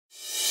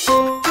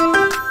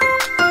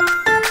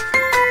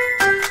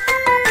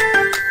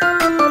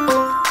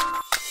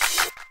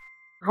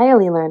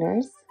Smiley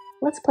learners,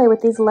 let's play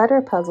with these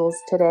letter puzzles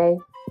today.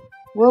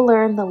 We'll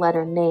learn the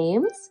letter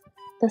names,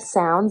 the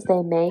sounds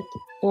they make,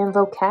 and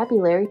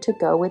vocabulary to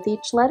go with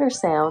each letter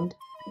sound.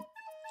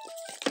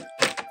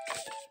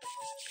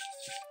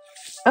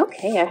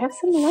 Okay, I have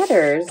some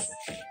letters.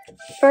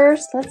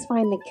 First, let's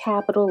find the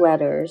capital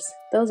letters.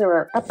 Those are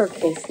our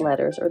uppercase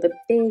letters, or the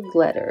big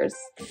letters.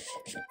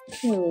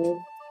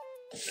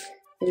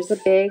 Here's a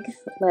big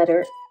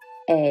letter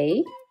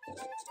A.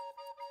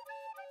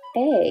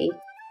 A.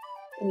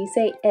 Can you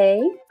say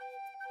A?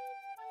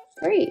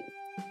 Great.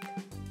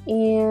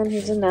 And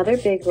here's another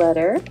big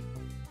letter.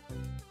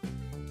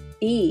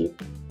 B.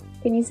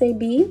 Can you say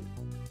B?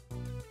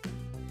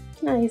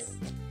 Nice.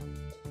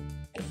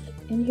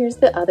 And here's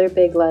the other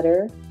big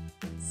letter,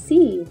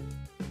 C.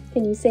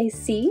 Can you say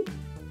C?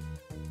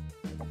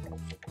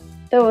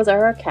 Those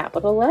are our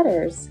capital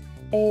letters,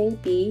 A,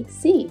 B,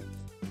 C.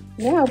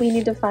 Now we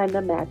need to find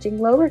the matching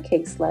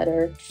lowercase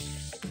letter.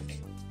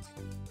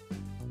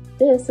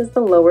 This is the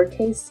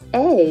lowercase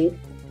a.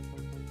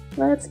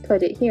 Let's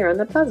put it here on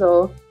the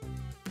puzzle.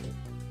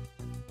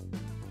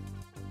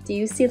 Do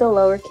you see the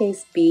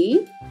lowercase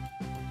b?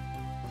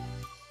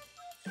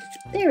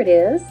 There it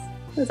is.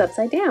 It was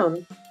upside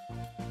down.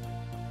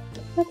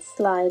 Let's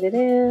slide it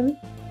in.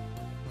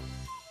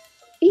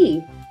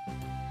 B.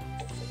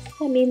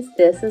 That means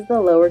this is the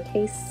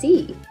lowercase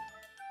c.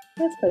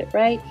 Let's put it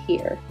right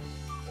here.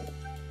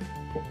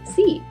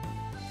 C.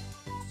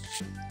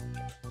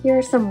 Here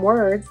are some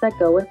words that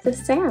go with the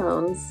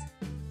sounds.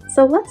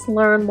 So let's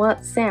learn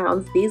what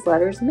sounds these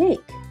letters make.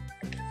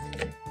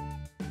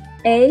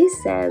 A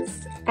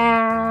says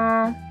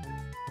ah,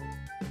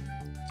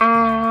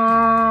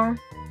 ah.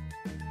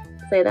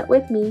 Say that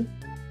with me.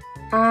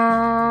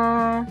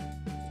 Ah.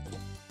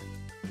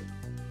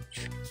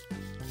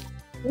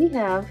 We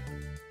have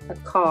a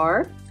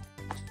car,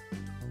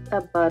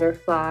 a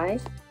butterfly,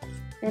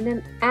 and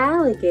an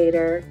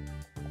alligator.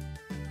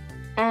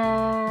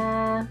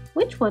 Ah.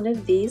 Which one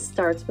of these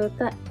starts with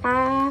the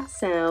ah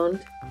sound?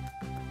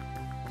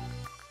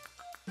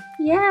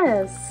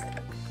 Yes,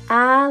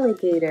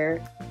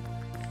 alligator.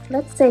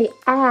 Let's say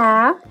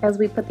ah as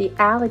we put the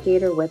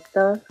alligator with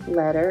the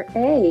letter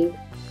A.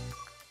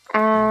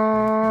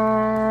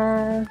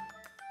 Ah.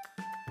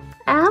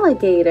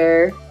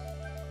 Alligator.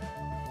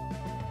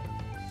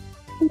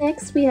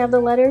 Next we have the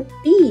letter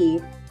B.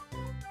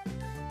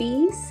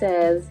 B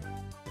says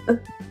B.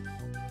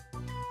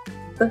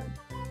 B.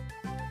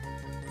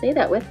 Say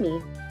that with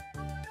me.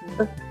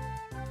 B.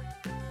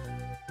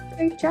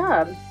 Great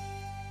job.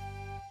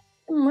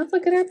 Let's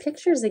look at our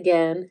pictures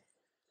again.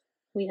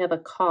 We have a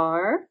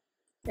car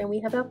and we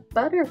have a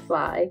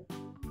butterfly.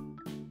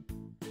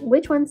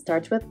 Which one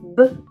starts with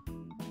B?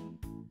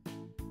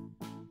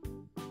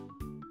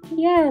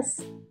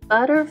 Yes,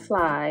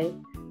 butterfly.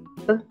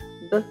 B,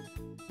 b,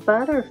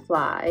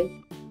 butterfly.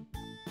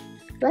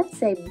 Let's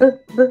say b,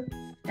 b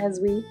as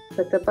we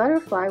put the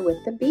butterfly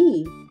with the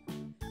B.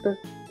 B,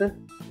 b,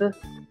 b.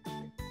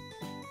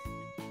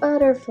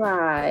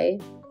 Butterfly.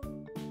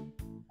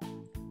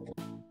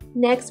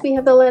 Next we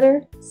have the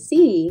letter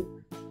C.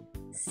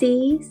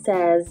 C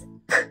says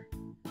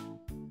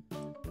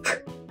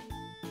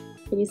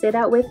Can you say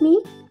that with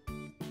me?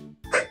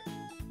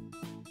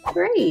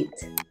 Great.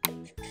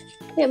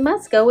 It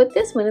must go with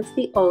this one. It's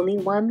the only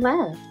one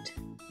left.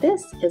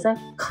 This is a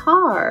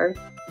car.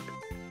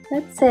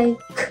 Let's say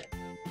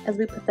as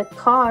we put the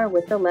car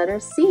with the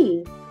letter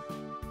C.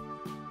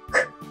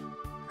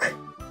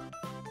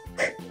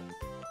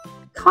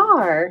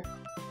 Car.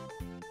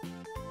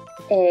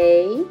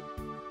 A.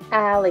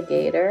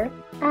 Alligator.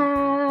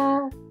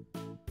 Ah.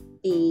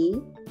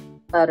 B.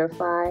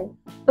 Butterfly.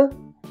 B.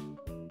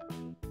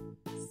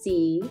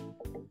 C.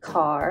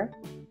 Car.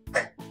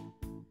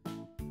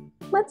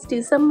 Let's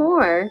do some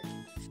more.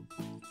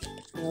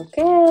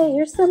 Okay,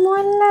 here's some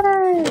more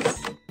letters.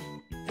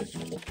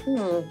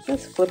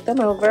 Let's flip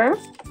them over.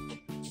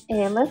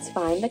 And let's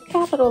find the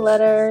capital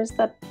letters,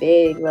 the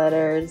big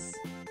letters.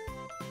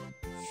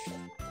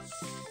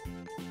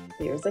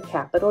 Here's a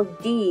capital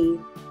D.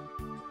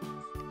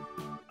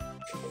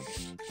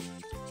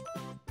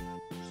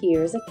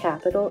 Here's a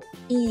capital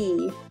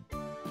E.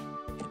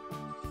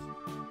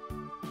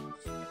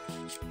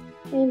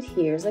 And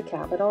here's a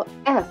capital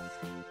F.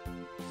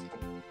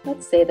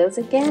 Let's say those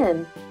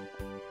again.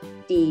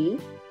 D,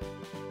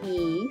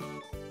 E,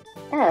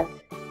 F.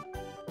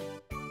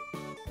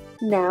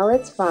 Now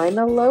let's find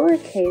the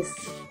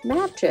lowercase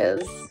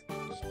matches.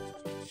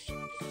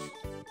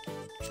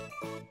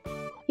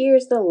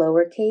 Here's the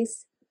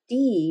lowercase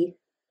d,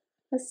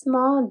 a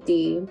small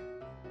d.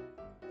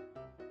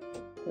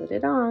 Put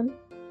it on.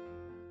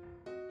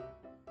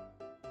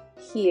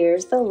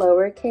 Here's the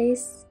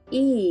lowercase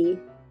e.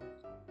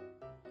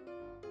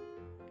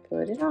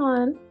 Put it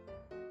on.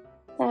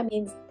 That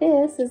means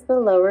this is the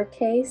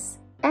lowercase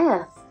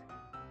f.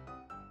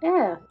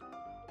 F.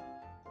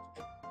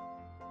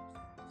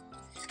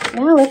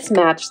 Now let's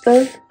match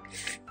the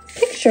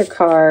picture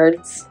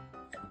cards.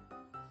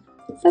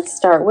 Let's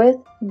start with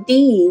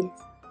D.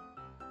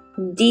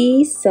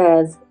 D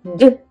says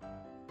D.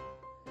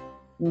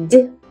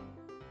 D.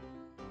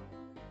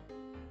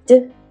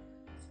 D.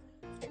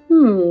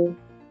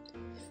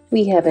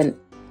 We have an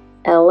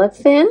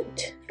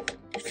elephant,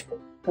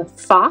 a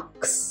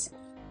fox,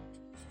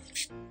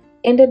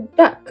 and a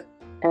duck.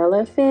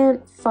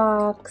 Elephant,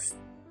 fox,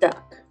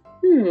 duck.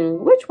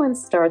 Which one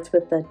starts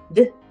with the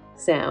D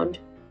sound?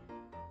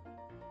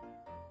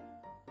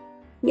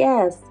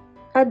 Yes,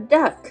 a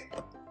duck.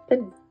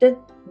 The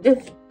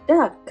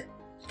duck.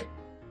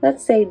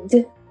 Let's say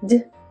d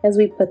as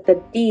we put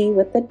the D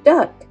with the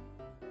duck.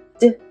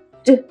 D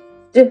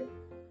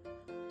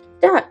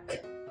duck.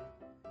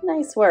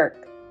 Nice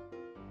work.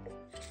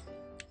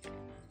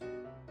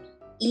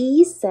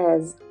 E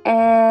says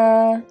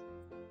eh.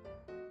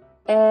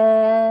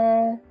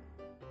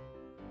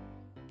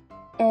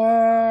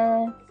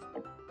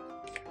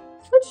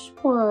 Which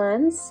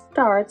one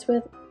starts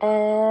with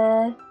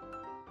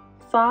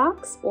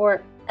fox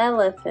or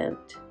elephant?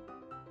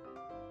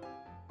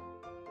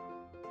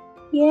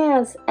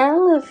 Yes,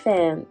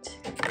 elephant.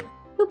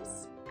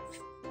 Oops.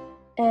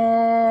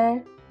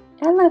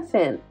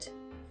 Elephant.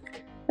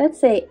 Let's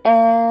say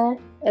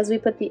as we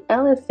put the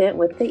elephant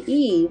with the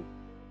E.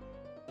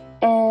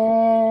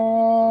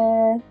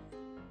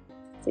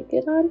 Stick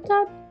it on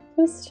top,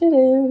 twist it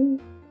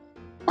in.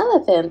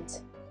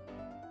 Elephant.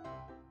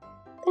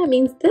 That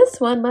means this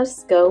one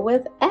must go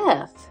with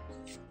F.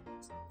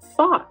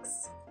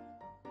 Fox.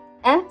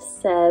 F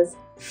says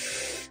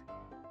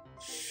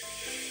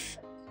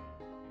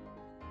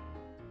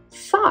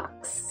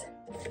fox.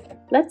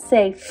 Let's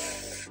say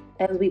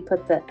as we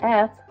put the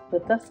F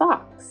with the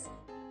fox.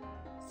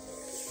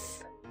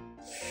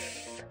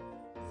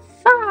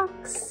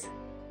 Fox.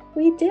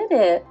 We did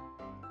it.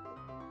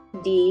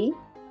 D,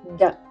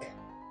 duck.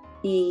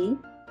 E,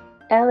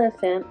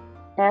 elephant.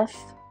 F,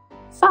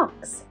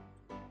 fox.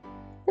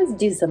 Let's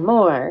do some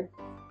more.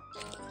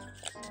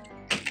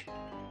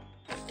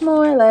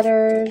 More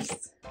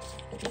letters.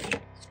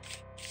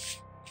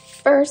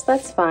 First,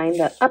 let's find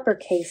the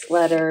uppercase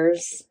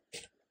letters.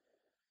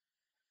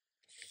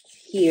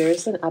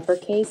 Here's an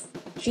uppercase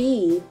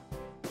G.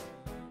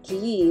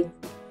 G.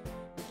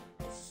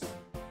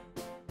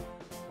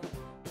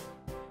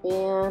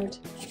 And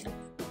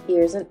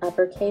here's an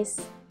uppercase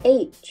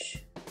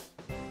H.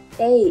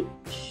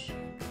 H.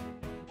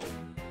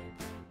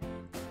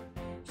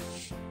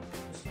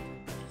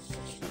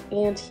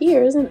 And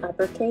here's an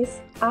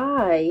uppercase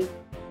I.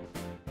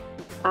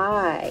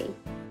 I.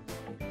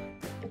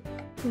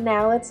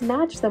 Now let's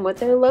match them with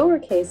their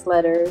lowercase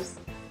letters.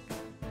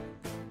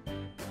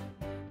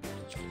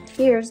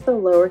 Here's the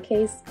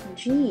lowercase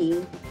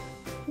g.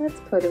 Let's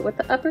put it with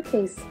the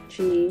uppercase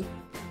G.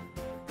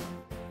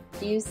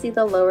 Do you see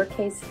the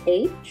lowercase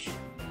h?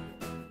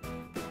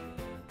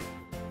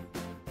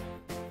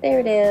 There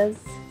it is.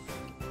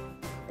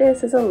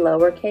 This is a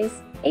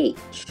lowercase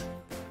h.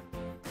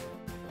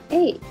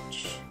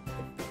 H.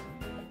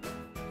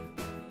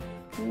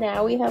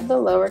 Now we have the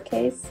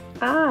lowercase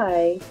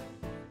I.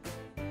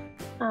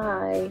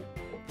 I.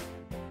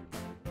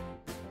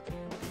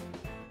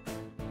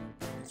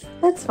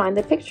 Let's find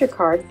the picture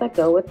cards that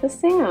go with the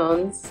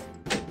sounds.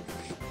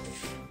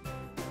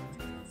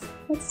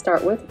 Let's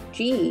start with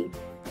G.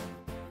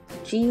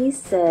 G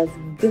says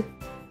G.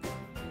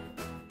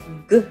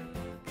 G.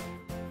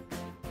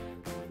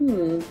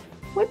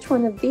 Which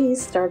one of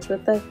these starts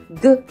with the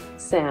G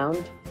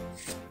sound?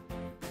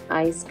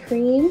 Ice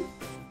cream,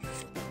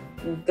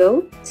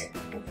 goat,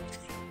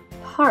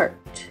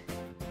 heart.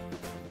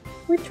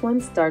 Which one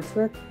starts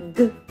with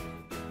G?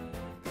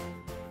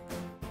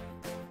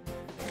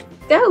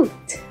 Goat.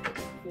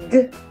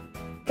 G.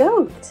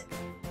 Goat.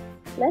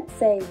 Let's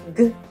say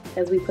G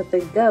as we put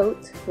the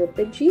goat with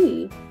the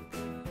G.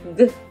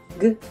 G.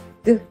 G.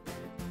 G.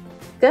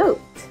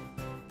 Goat.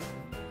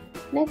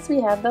 Next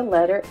we have the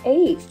letter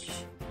H.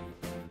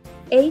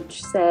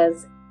 H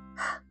says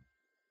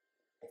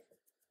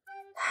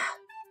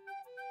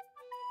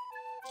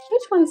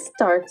Which one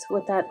starts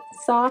with that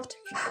soft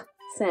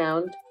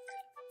sound?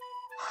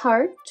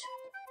 Heart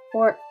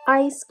or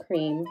ice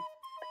cream?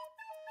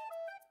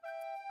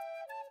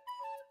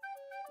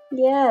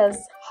 Yes,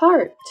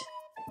 heart.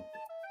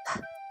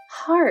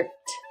 Heart.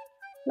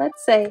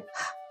 Let's say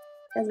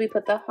as we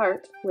put the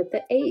heart with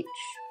the H.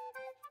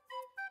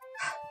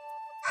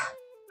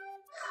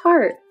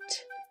 Heart.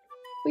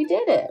 We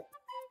did it.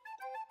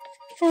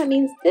 That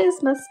means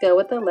this must go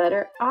with the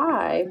letter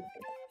I.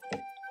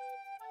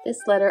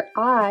 This letter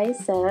I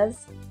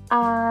says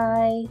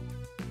ice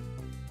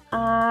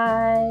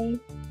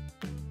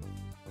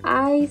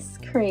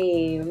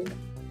cream.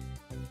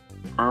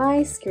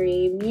 I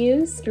scream,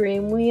 you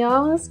scream, we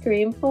all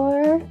scream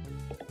for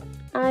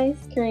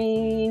ice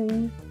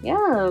cream.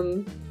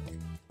 Yum.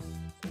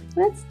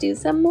 Let's do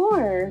some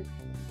more.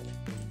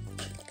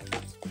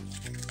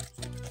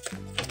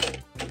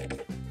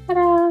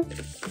 Ta-da!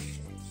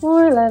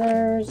 More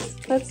letters.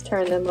 Let's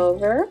turn them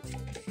over.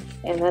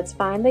 And let's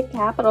find the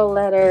capital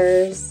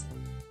letters.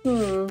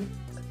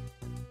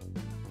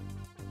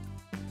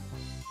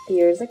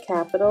 Here's a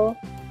capital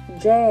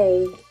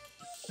J.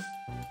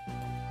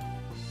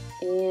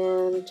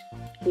 And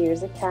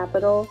Here's a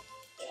capital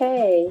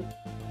K.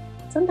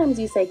 Sometimes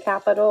you say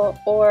capital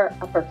or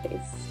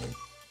uppercase.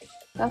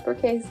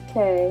 Uppercase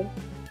K.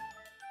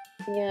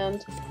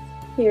 And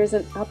here's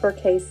an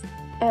uppercase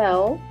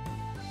L.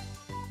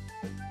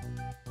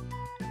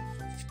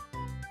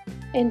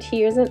 And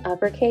here's an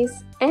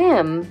uppercase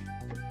M.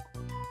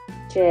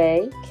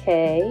 J,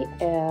 K,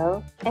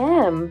 L,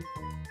 M.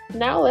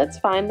 Now let's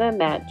find the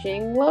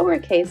matching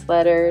lowercase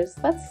letters.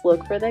 Let's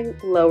look for the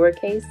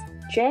lowercase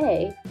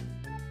J.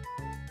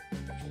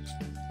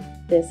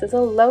 This is a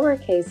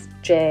lowercase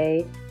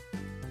J.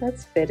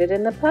 Let's fit it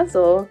in the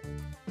puzzle.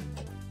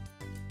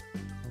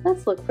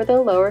 Let's look for the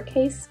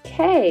lowercase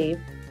K.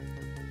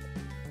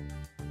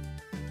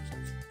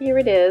 Here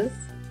it is,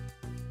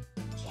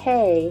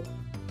 K.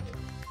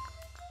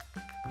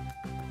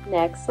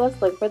 Next,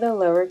 let's look for the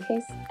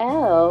lowercase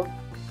L.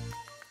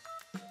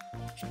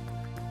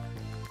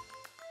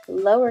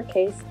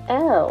 Lowercase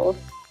L.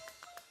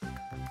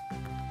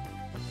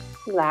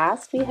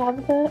 Last, we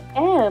have the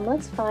M.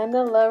 Let's find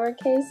the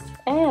lowercase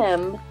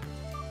m.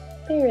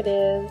 There it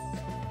is,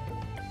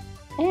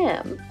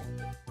 M.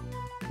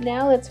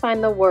 Now let's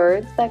find the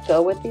words that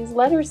go with these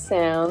letter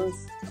sounds.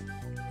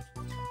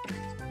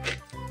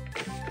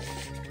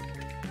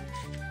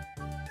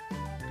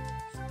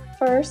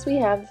 First, we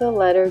have the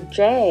letter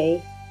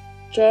J.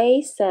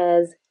 J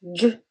says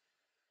J.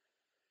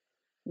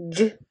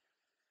 J.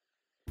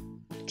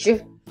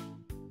 J.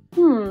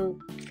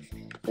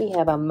 We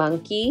have a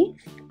monkey,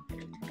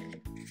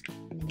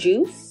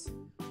 juice,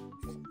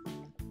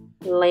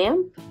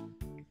 lamp,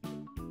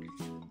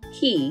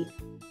 key.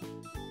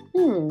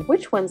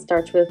 Which one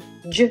starts with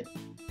J?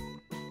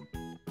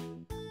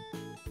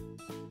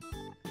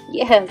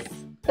 Yes,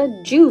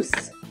 the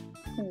juice.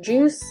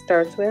 Juice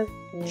starts with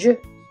J.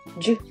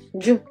 J,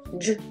 J,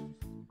 J,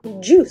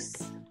 juice.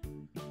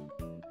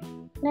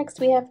 Next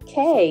we have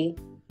K.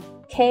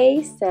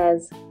 K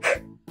says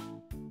K.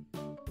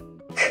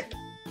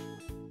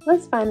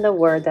 Let's find the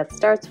word that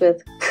starts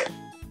with K.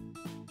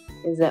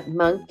 Is it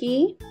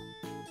monkey,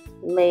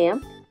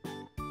 lamp,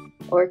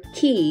 or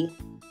key?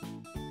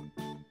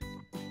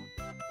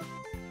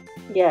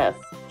 Yes,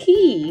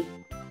 key.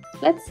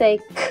 Let's say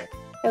K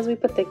as we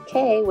put the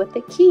K with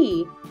the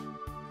key.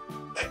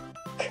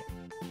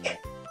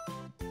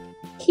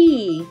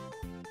 Key.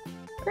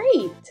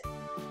 Great.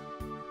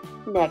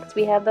 Next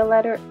we have the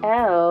letter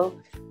L.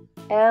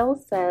 L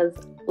says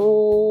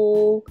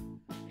L.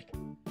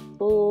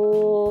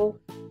 L.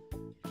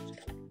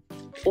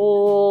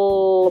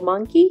 L.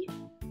 Monkey?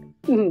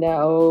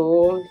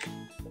 No.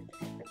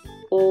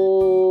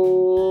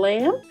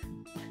 Lamp?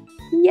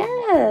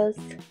 Yes.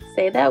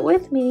 Say that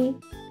with me.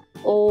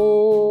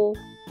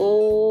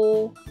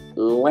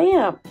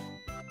 Lamp.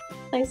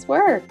 Nice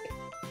work.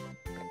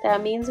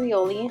 That means we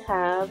only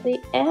have the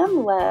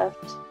M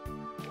left.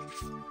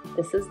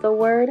 This is the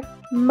word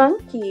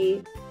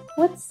monkey.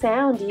 What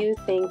sound do you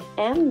think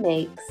M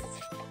makes?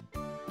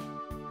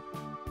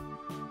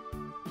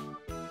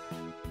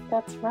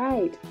 That's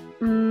right.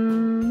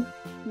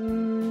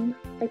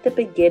 Like the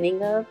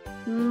beginning of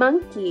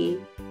monkey.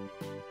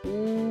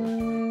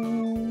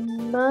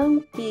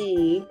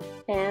 Monkey.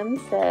 M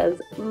says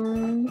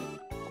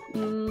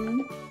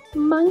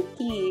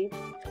monkey.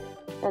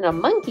 And a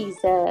monkey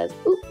says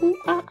ooh, ooh,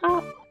 ah,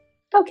 ah.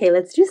 Okay,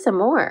 let's do some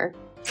more.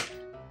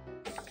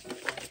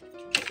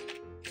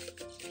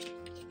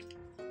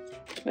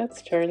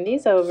 Let's turn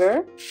these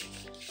over.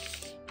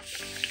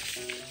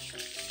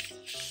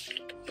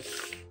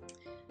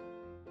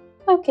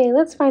 Okay,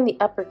 let's find the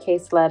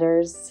uppercase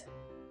letters.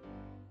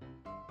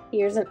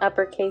 Here's an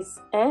uppercase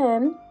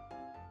N.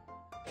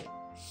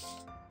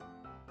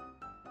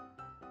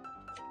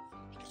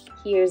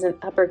 Here's an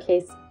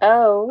uppercase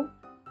O.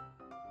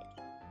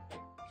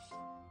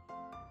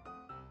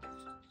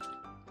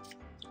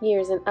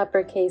 Here's an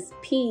uppercase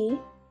P.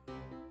 Do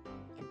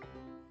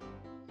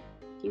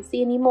you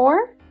see any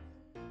more?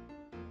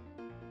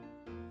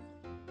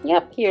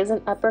 Yep, here's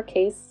an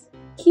uppercase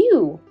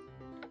Q.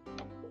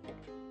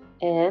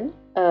 N-O-P-Q.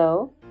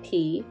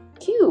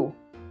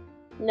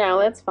 Now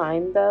let's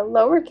find the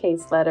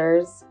lowercase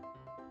letters.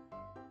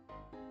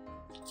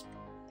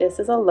 This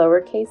is a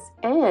lowercase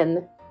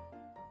n.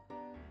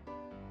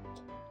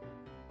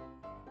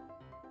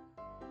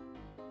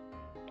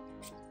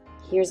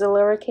 Here's a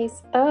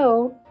lowercase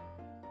o.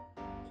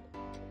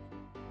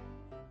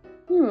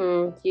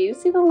 Do you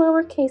see the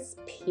lowercase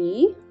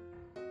p?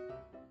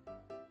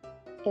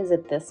 Is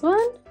it this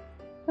one?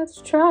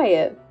 Let's try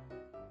it.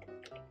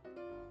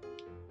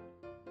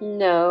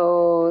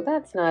 No,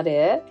 that's not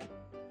it.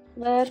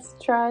 Let's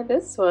try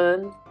this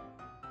one.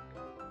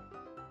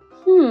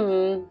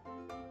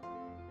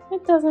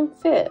 It doesn't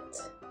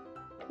fit.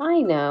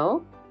 I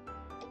know.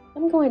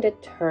 I'm going to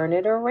turn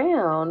it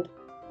around.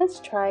 Let's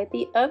try it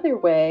the other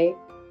way.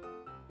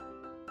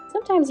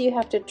 Sometimes you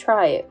have to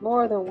try it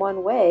more than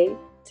one way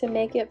to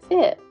make it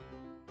fit.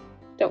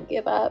 Don't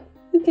give up.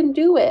 You can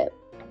do it.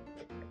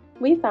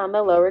 We found the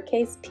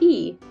lowercase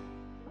p.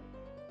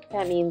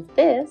 That means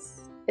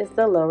this is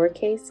the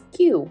lowercase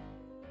q.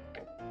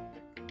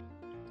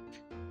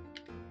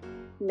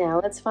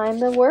 Now let's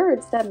find the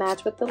words that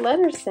match with the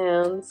letter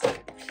sounds.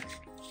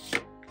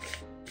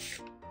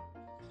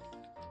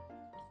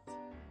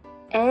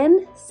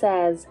 N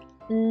says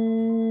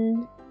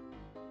n.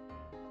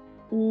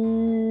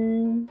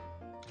 N.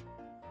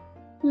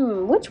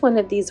 Which one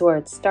of these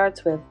words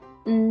starts with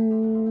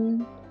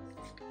n?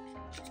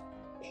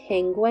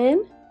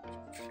 Penguin,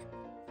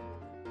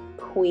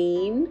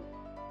 queen,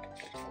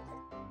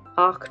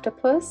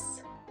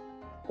 octopus,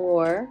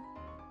 or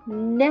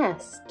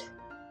nest?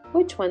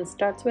 Which one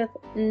starts with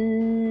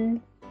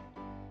n?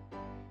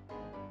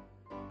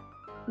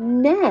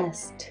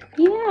 Nest.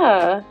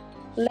 Yeah.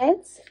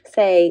 Let's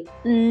say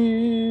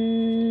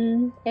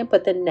n and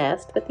put the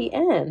nest with the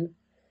N.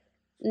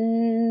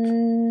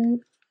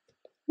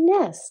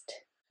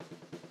 Nest.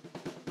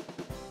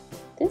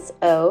 This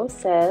O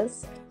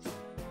says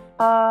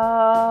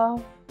ah.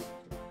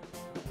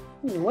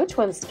 Which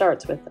one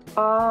starts with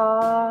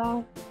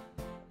ah?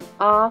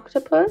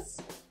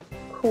 Octopus,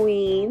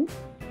 queen,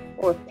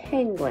 or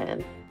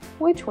penguin?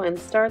 Which one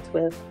starts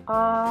with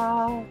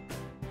ah?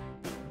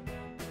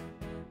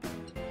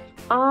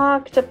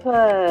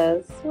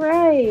 Octopus,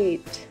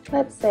 right.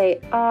 Let's say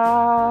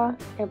ah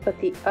and put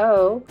the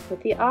O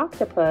with the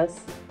octopus.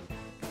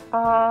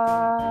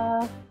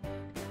 Ah,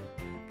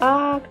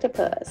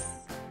 octopus.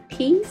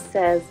 P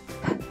says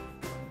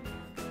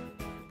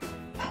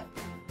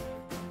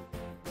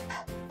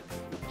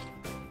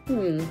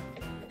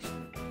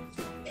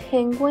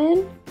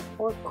penguin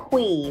or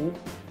queen?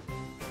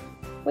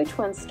 Which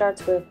one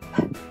starts with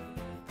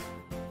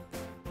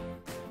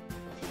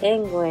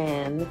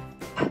penguin?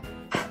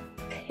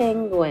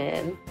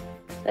 Penguin.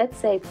 Let's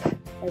say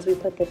as we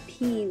put the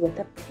P with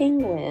the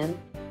penguin.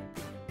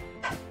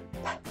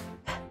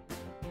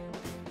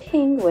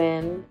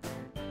 Penguin.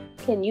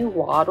 Can you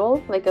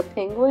waddle like a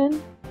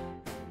penguin?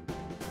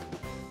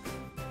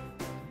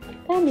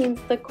 That means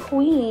the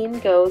queen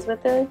goes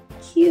with a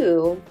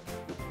Q.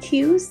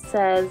 Q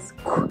says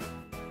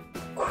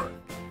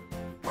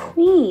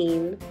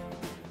queen.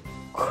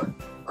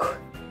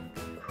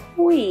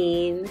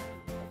 Queen.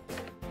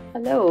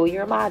 Hello,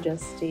 Your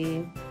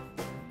Majesty.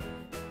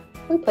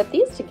 We put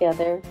these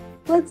together.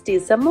 Let's do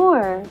some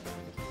more.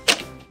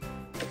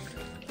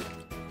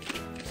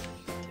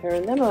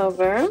 Turn them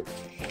over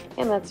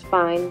and let's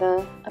find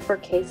the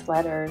uppercase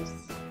letters.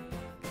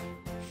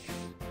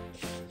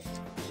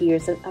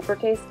 Here's an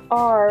uppercase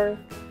R.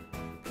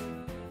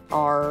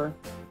 R.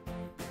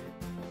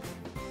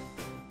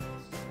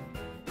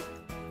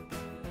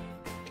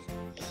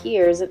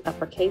 Here's an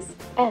uppercase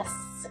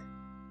S.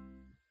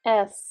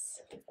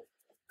 S.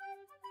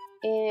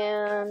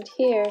 And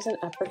here's an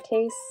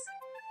uppercase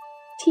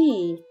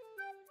T.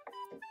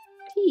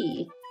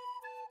 T.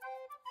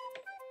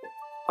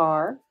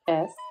 R,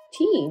 S,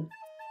 T.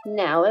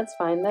 Now let's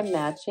find the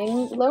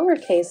matching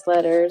lowercase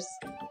letters.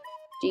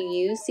 Do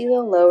you see the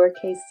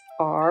lowercase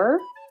r?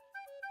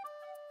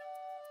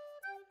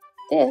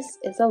 This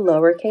is a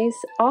lowercase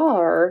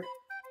r.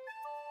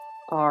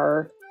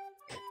 R.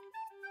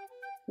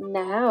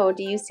 Now,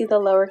 do you see the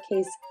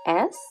lowercase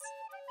s?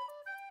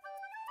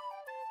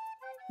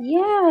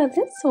 Yeah,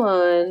 this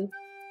one.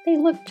 They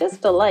look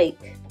just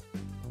alike.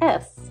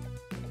 S.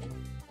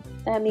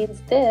 That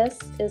means this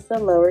is the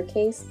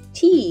lowercase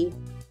t.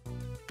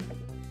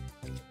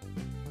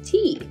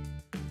 T.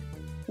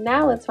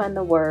 Now let's find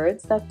the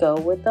words that go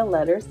with the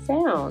letter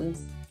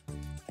sounds.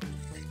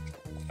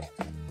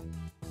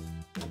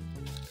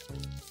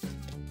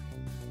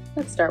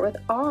 Let's start with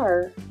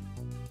R.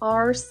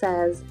 R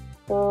says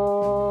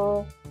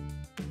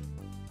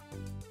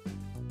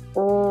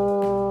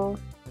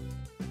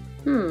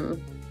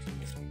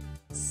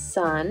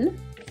Sun,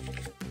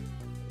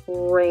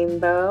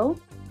 rainbow,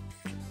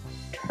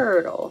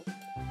 turtle.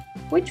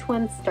 Which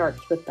one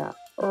starts with the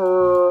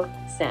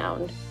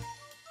sound?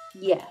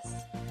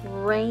 Yes,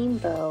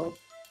 rainbow.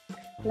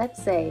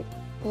 Let's say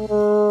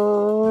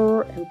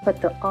and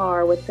put the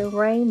R with the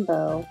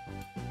rainbow.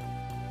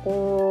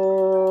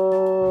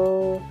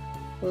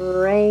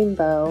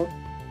 Rainbow.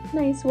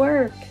 Nice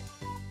work.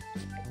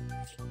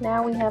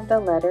 Now we have the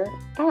letter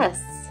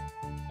S.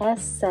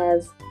 S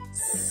says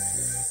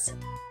S.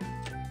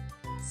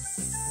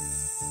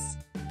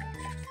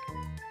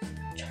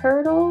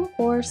 Turtle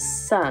or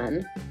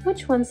sun?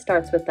 Which one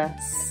starts with the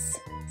S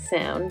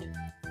sound?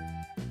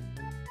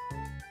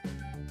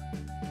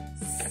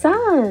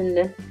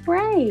 Sun.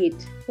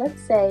 Right.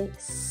 Let's say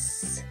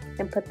S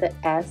and put the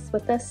S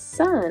with the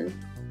sun.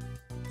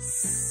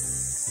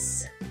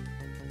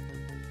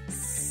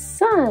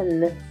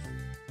 Sun.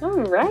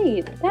 All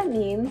right. That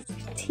means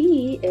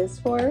T is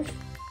for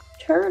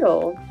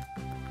turtle.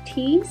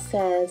 T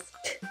says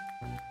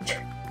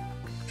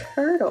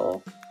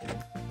turtle.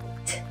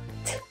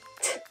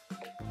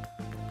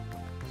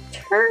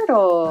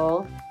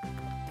 Turtle.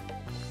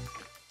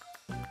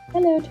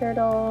 Hello,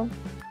 turtle.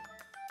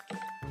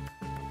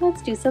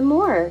 Let's do some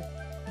more.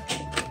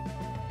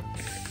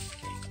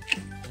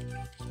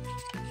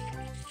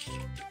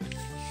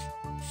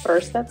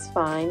 First, let's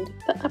find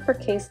the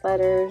uppercase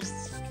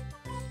letters.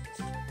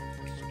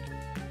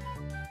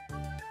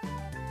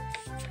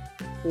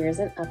 Here's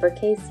an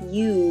uppercase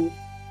U.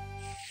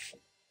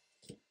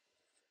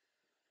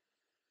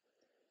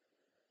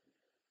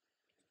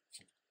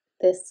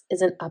 This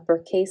is an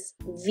uppercase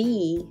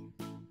V.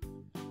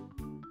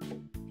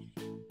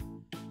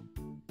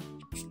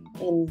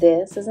 And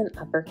this is an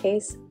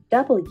uppercase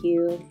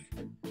W.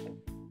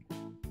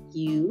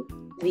 U,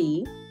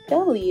 V,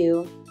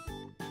 W.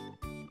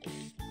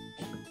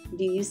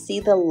 Do you see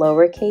the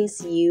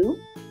lowercase u?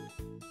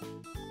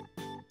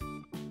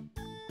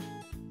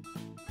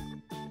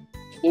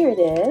 Here it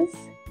is,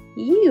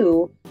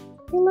 U.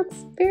 It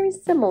looks very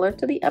similar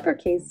to the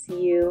uppercase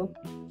U.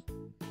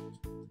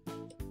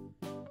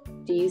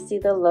 Do you see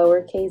the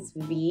lowercase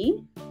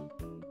v?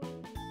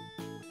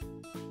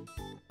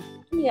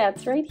 Yeah,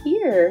 it's right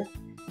here,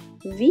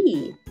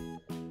 V.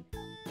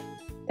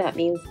 That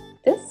means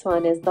this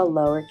one is the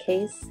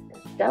lowercase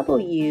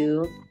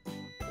w,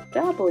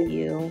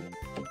 W.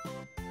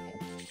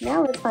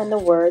 Now let's find the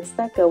words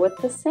that go with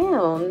the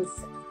sounds.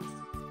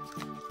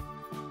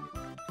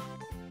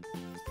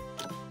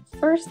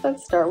 First,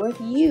 let's start with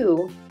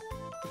U.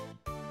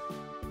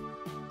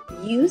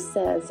 U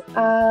says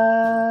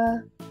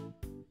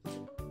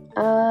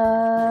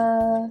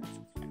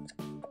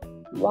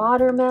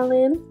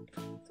watermelon,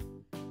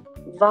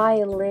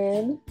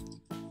 violin,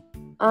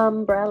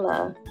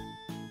 umbrella.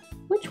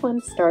 Which one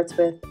starts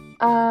with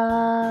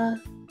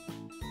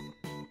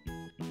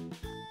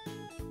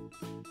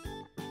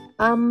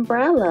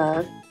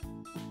umbrella?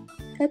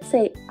 Let's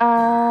say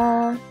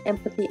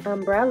and put the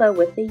umbrella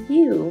with the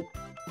U.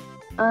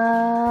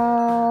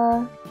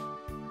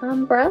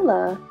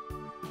 Umbrella.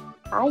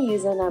 I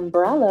use an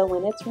umbrella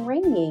when it's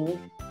raining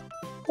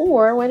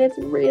or when it's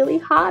really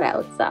hot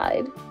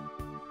outside.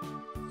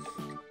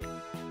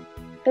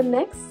 The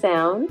next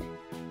sound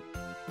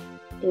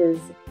is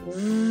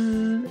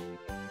V.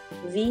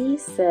 V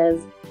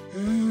says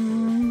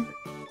V.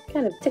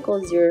 Kind of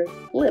tickles your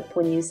lip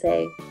when you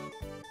say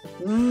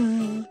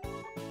V.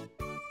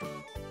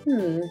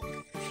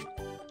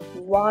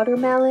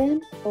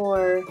 Watermelon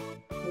or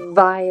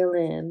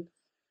violin?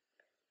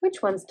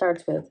 Which one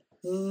starts with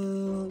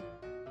V?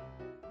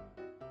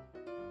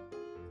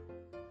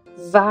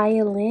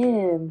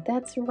 Violin.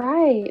 That's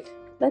right.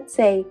 Let's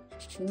say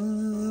V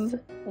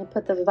and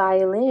put the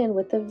violin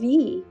with the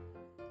V.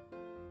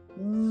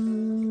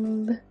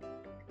 V.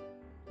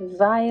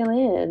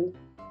 Violin.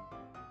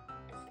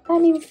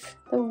 That means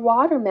the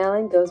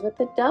watermelon goes with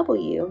the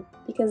W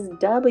because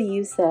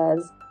W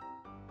says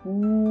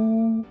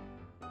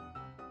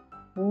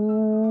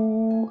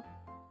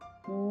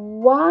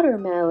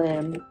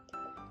watermelon.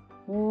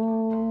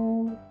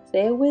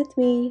 Say it with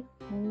me.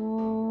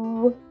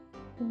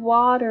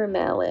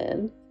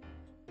 Watermelon.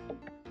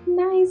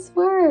 Nice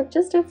work.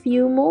 Just a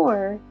few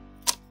more.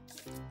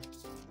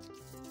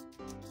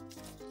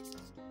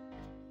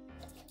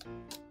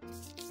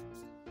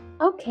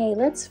 Okay,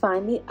 let's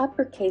find the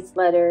uppercase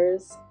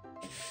letters.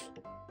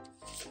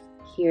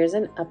 Here's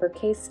an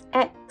uppercase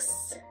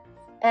X.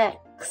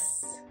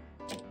 X.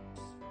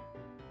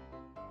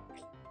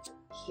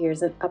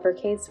 Here's an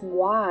uppercase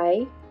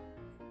Y.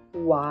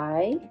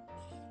 Y.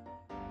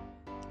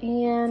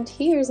 And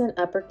here's an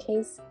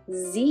uppercase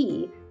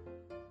Z.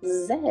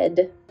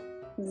 Z.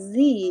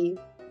 Z.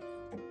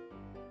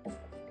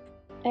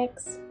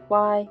 X,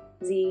 Y,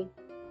 Z.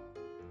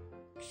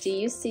 Do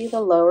you see the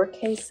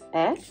lowercase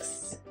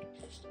x?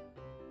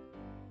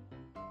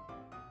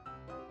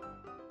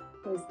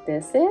 Is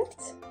this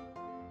it?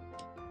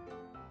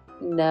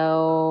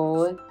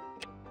 No.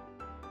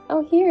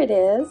 Oh, here it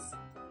is.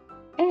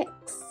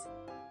 X.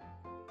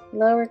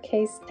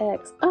 Lowercase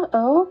x.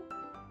 Uh-oh.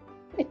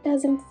 It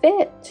doesn't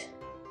fit.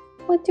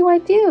 What do I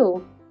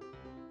do?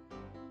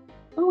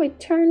 Oh, wait,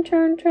 turn.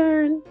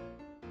 Turn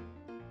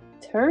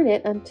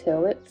it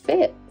until it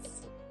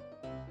fits.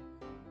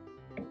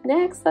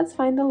 Next, let's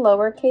find the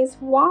lowercase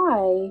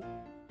y.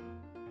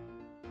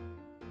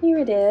 Here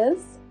it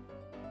is.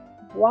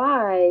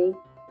 Y.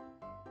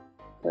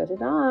 Put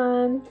it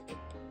on.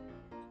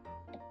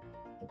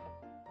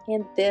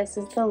 And this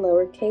is the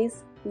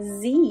lowercase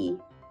z.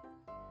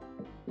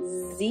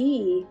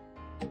 Z.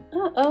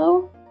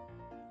 Uh-oh.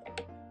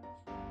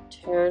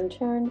 Turn.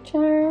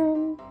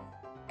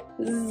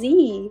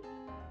 Z.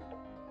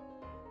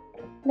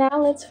 Now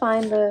let's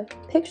find the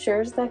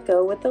pictures that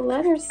go with the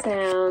letter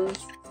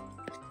sounds.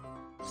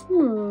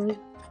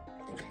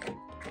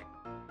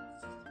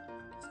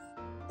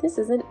 This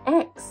is an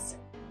X.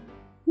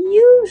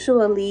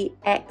 Usually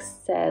X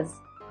says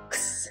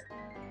X.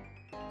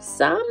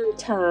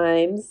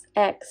 Sometimes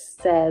X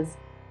says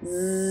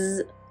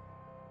Z.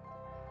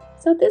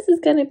 So this is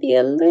going to be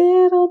a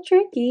little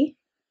tricky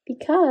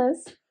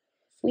because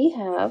we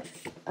have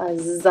a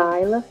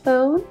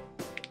xylophone,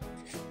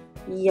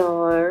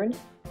 yarn,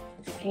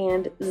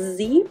 and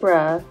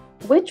zebra.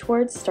 Which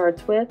word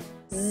starts with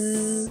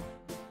Z?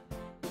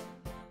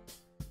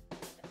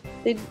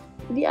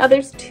 The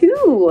others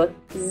too.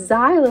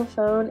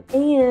 Xylophone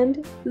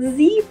and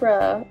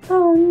zebra.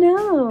 Oh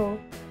no.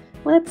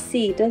 Let's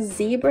see. Does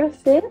zebra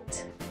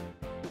fit?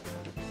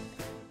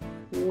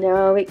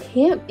 No, it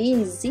can't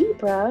be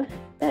zebra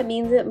That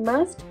means it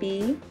must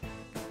be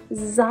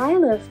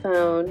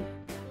xylophone.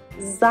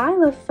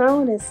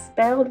 Xylophone is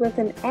spelled with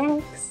an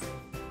X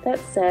that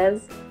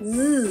says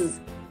Z.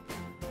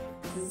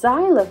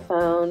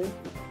 Xylophone.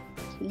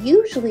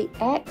 Usually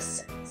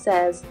X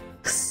says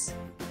X,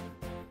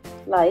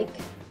 like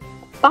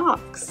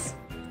box.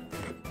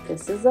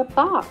 This is a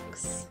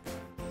box.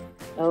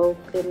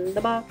 Open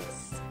the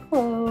box,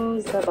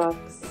 close the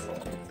box.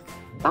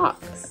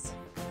 Box.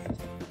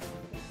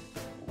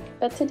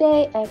 But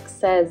today X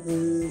says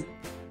Z.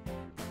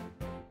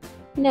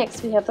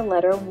 Next we have the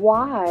letter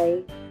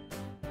Y.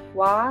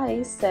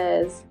 Y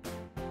says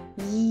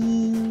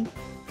Y.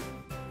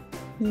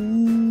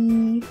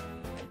 Y.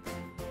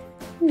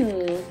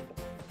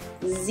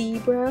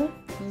 Zebra,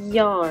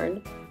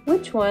 yarn.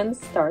 Which one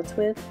starts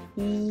with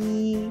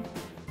Y?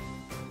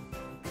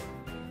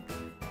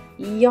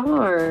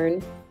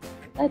 Yarn.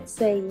 Let's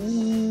say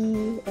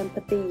Y and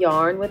put the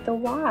yarn with the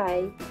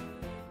Y.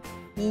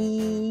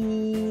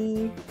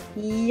 Y.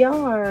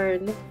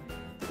 Yarn.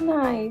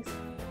 Nice.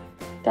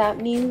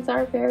 That means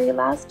our very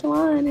last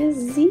one is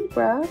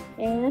zebra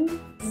and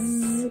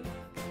Z.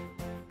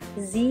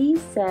 Z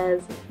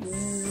says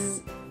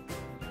Z.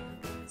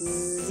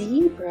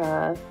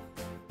 Zebra.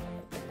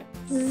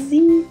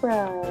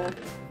 Zebra.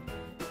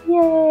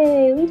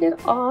 Yay! We did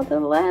all the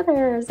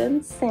letters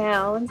and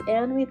sounds,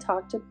 and we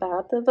talked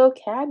about the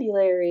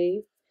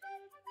vocabulary.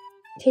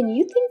 Can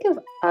you think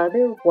of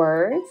other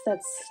words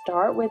that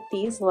start with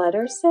these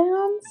letter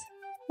sounds?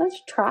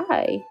 Let's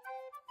try.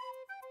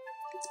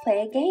 Let's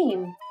play a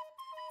game.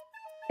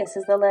 This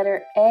is the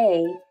letter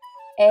A.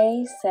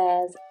 A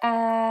says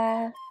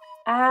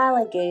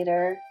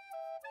alligator.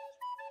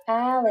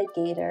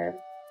 Alligator.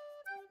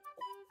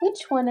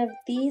 Which one of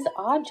these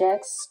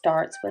objects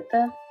starts with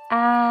the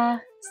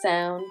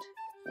sound?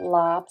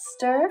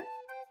 Lobster,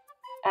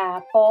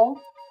 apple,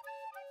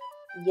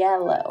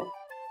 yellow.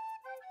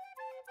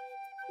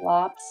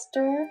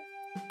 Lobster,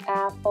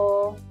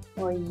 apple,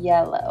 or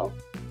yellow?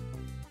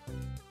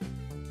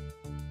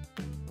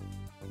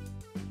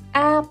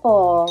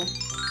 Apple.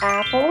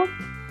 Apple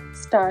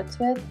starts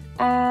with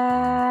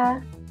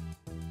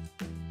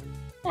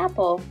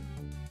apple.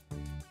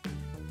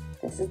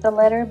 This is the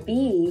letter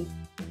B.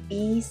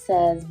 B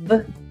says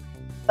B,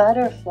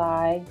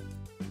 butterfly.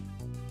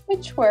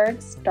 Which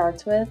word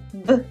starts with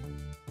B?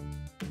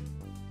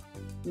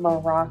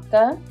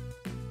 Maraca,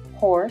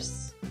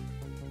 horse,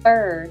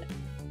 bird.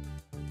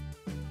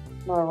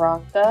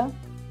 Maraca,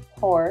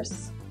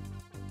 horse,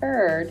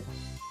 bird.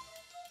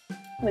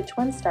 Which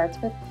one starts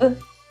with B?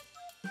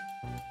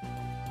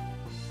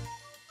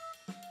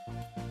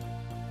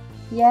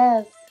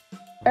 Yes,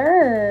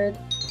 bird.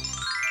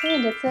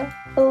 And it's a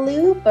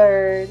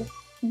bluebird.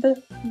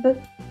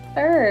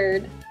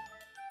 Bird.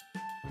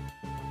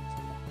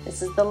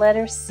 This is the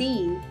letter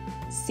C.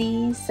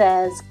 C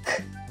says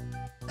K,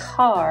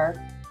 car.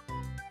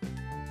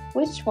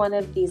 Which one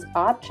of these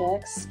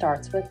objects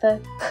starts with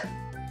the K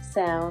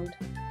sound?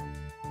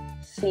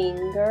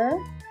 Finger,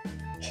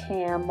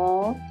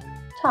 camel,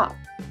 top.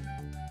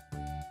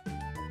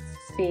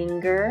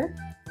 Finger,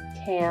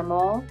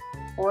 camel,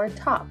 or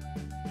top?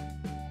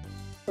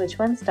 Which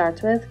one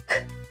starts with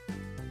K?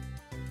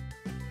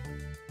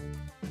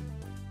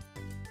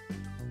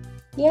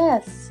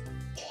 Yes,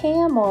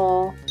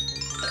 camel.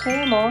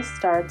 Camel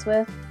starts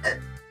with K,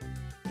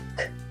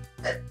 K,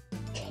 K,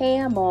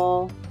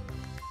 camel.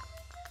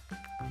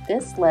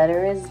 This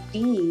letter is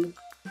D.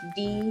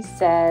 D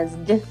says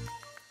D,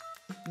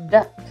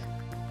 duck.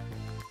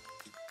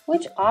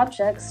 Which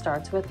object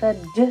starts with a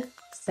D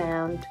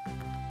sound?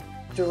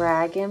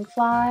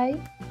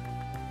 Dragonfly,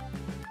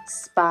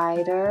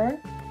 spider,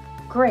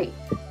 grape.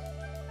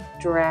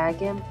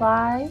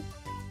 Dragonfly,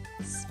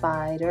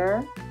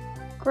 spider,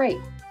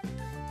 grape.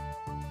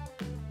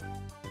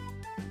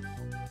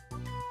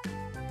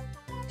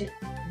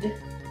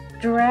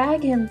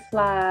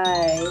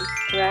 Dragonfly.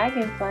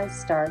 Dragonfly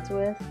starts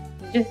with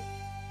D.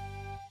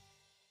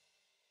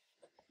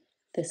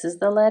 This is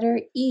the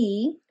letter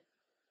E.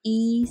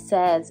 E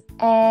says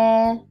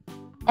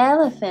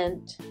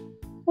elephant.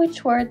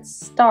 Which word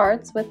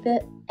starts with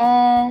the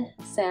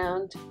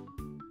sound?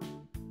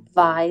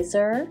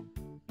 Visor,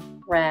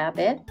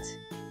 rabbit,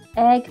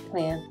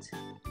 eggplant.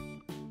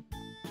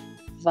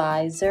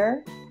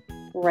 Visor,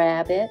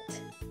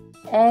 rabbit,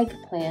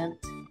 eggplant.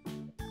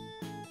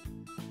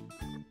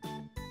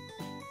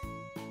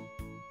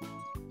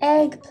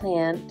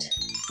 Eggplant.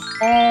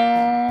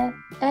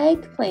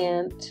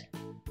 Eggplant.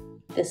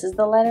 This is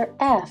the letter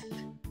F.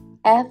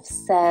 F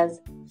says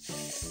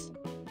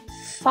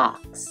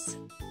fox.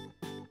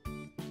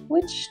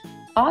 Which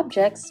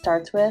object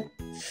starts with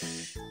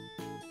F?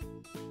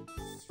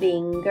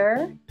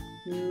 Finger,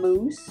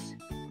 moose,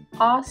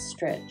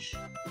 ostrich.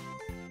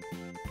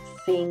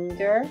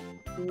 Finger,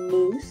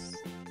 moose,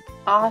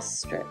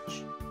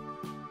 ostrich.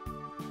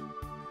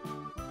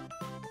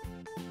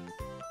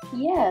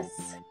 Yes,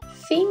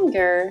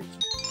 finger.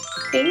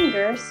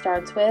 Finger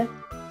starts with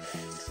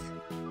F.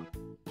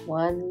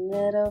 One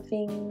little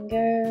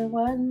finger,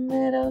 one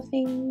little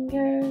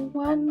finger,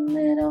 one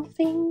little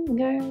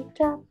finger,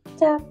 tap,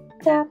 tap,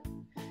 tap.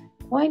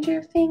 Point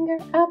your finger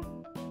up,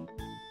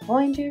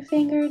 point your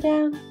finger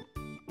down.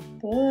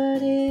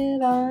 Put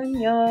it on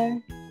your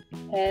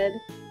head,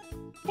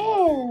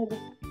 head,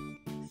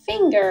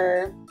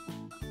 finger.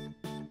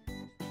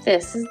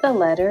 This is the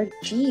letter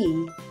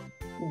G.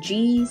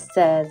 G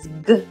says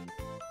G,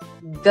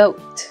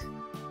 goat,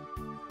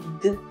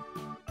 G,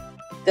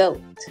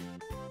 goat.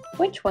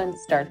 Which one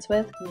starts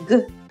with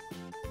G?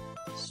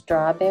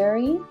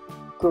 Strawberry,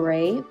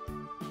 grape,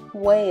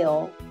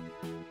 whale.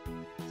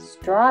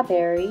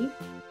 Strawberry,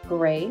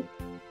 grape,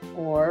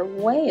 or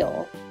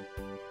whale?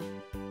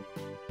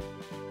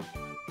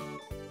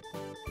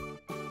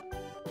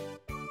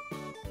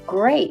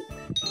 Grape.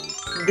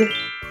 G,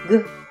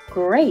 g,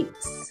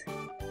 grapes.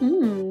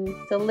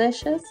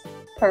 Delicious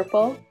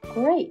purple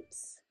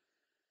grapes.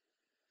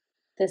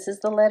 This is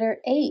the letter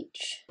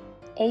H.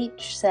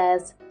 H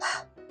says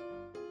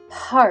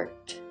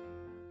heart.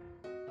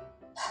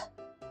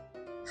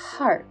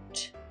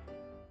 Heart.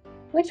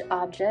 Which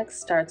object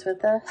starts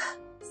with a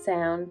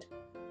sound?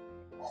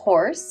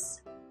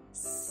 Horse,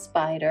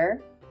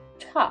 spider,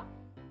 top.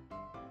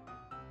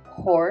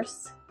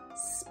 Horse,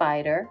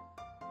 spider,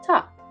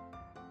 top.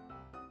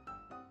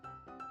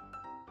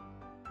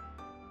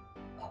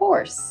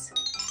 Horse.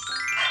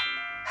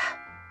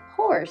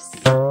 Horse.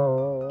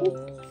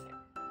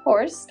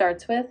 Horse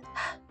starts with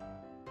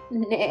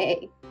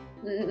neigh,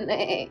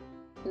 neigh,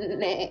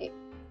 neigh.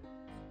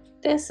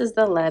 This is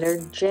the letter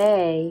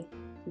J.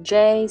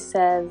 J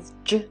says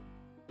J,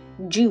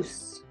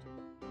 juice,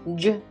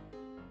 J,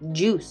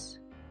 juice.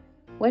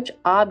 Which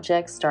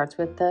object starts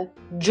with the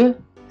J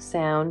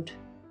sound?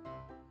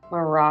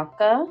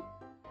 Maraca,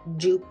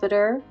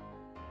 Jupiter,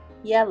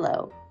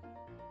 yellow.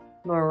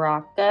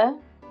 Maraca,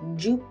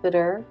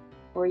 Jupiter,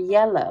 or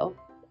yellow?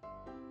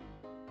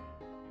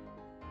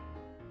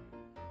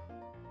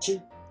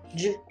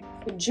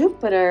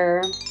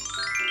 Jupiter.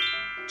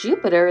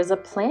 Jupiter is a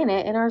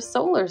planet in our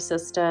solar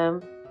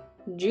system.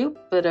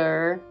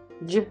 Jupiter.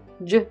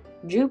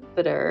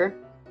 Jupiter.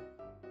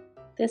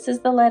 This is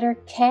the letter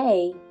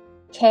K.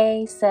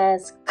 K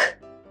says k,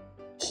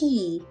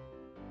 key.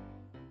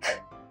 K,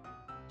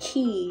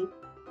 key.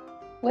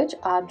 Which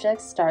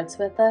object starts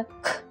with a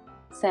k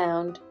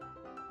sound?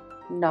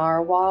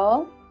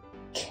 Narwhal,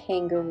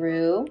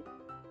 kangaroo,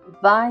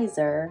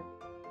 visor.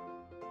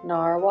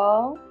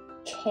 Narwhal,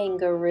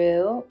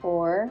 kangaroo,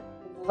 or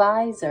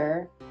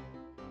visor?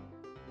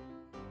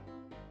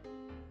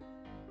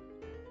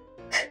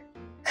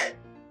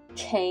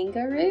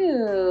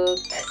 Kangaroo.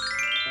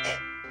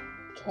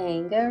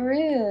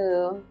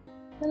 Kangaroo.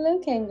 Hello,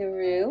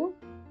 kangaroo.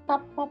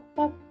 Pop, pop,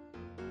 pop.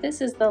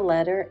 This is the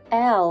letter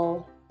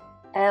L.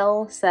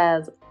 L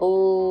says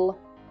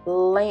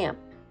lamp.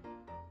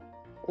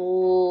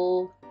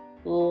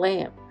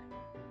 Lamp.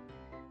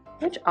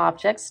 Which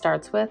object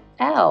starts with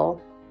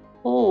L?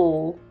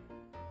 Hoop.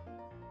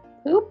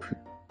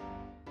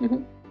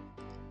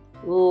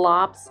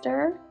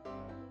 Lobster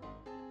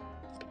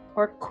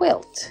or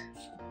quilt?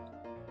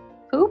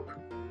 Hoop,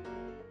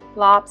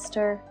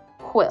 lobster,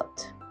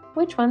 quilt.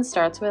 Which one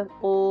starts with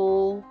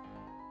L?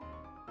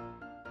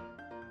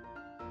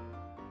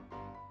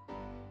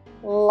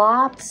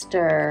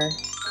 Lobster.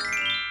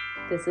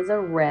 This is a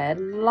red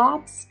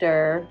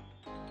lobster.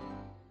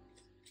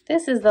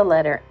 This is the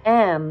letter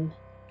M.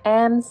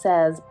 M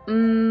says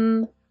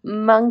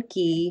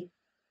monkey.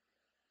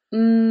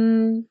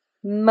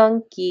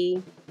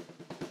 Monkey.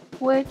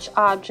 Which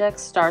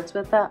object starts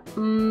with a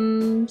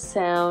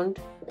sound?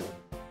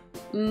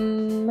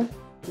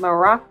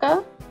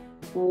 Maraca,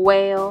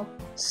 whale,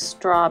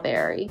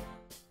 strawberry.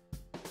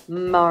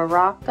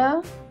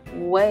 Maraca,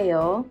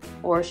 whale,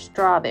 or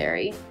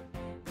strawberry?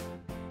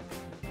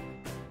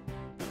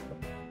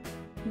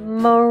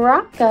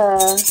 Maraca.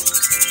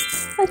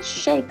 Let's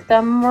shake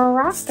the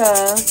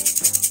maraca.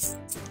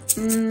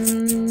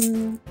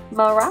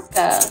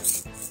 Maraca.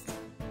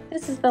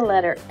 This is the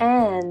letter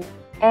N.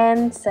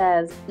 N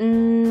says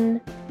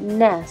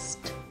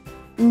nest.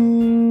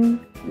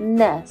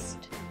 Nest.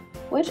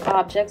 Which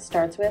object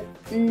starts with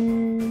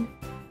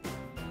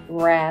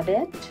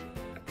rabbit,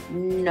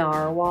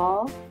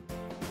 narwhal,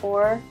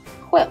 or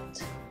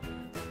quilt?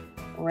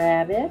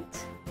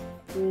 Rabbit,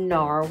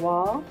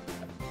 narwhal,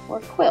 or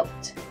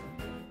quilt?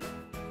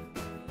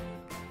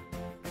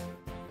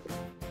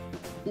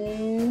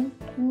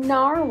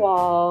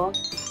 Narwhal.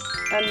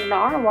 A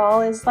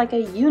narwhal is like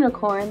a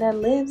unicorn that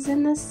lives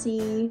in the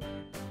sea.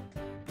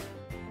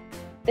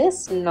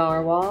 This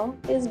narwhal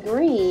is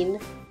green.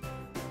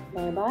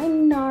 Bye-bye,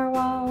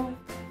 narwhal.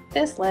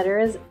 This letter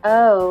is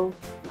O.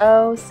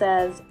 O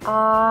says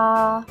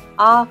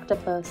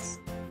octopus.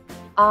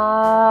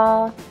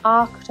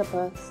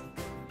 Octopus.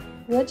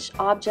 Which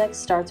object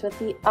starts with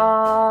the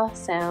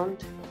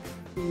sound?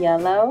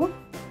 Yellow,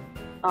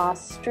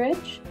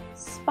 ostrich,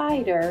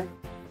 spider.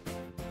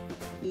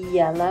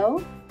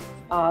 Yellow,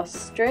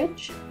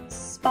 ostrich,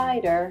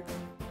 spider.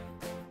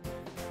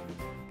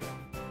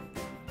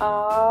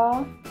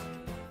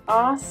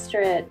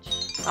 Ostrich.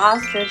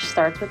 Ostrich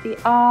starts with the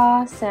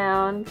ah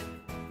sound.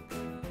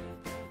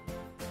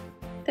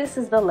 This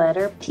is the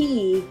letter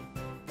P.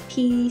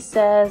 P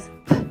says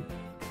p.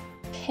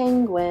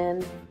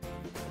 Penguin.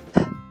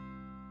 P.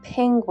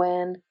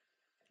 Penguin.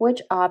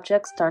 Which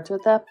object starts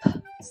with a p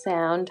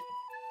sound?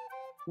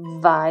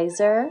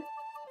 Visor,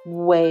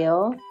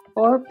 whale,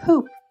 or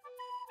poop?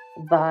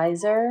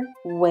 Visor,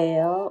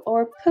 whale,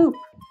 or poop?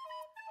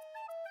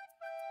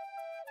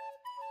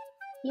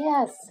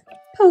 Yes,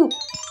 poop.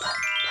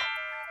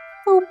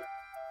 Poop.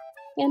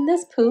 And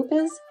this poop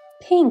is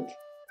pink.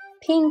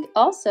 Pink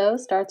also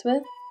starts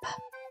with p.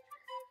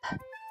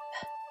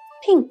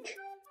 Pink.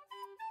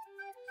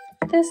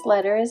 This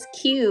letter is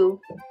Q.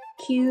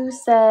 Q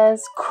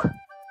says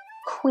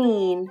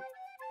queen.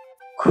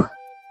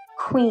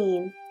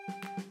 Queen.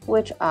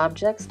 Which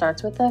object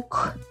starts with a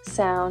k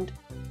sound?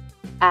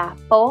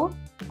 Apple,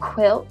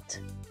 quilt,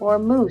 or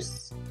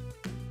moose?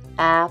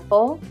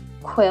 Apple,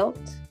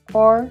 quilt,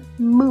 or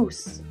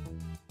moose?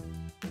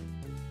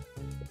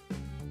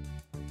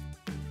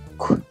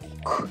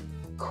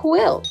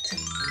 Quilt.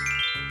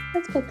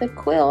 Let's put the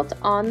quilt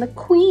on the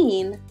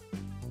queen.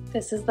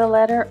 This is the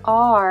letter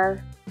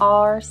R.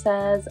 R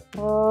says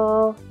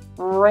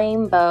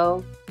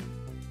rainbow.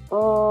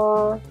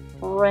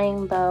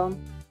 Rainbow.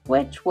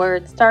 Which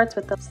word starts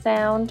with the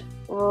sound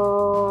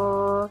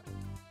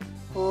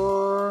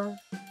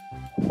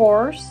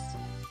horse,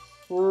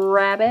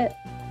 rabbit,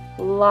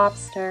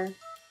 lobster?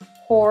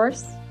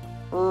 Horse,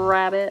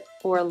 rabbit,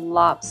 or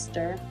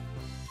lobster?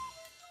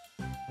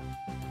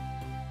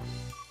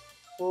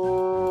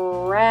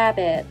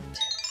 Rabbit.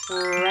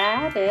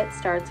 Rabbit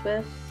starts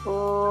with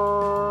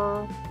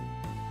hop,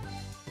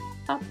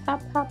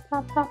 hop, hop,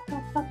 hop, hop,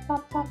 hop,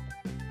 hop, hop.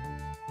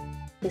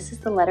 This is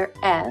the letter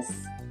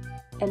S,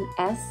 and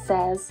S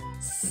says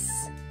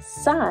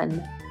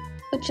sun.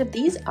 Which of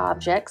these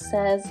objects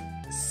says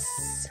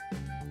s?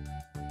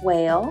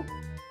 Whale,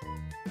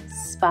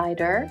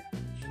 spider,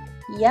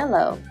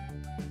 yellow?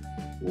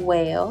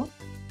 Whale,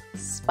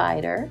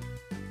 spider,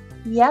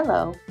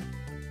 yellow.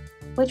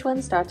 Which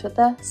one starts with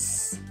the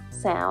s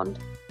sound?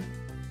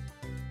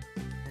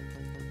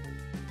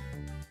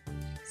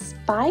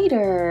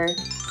 Spider.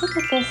 Look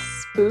at this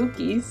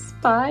spooky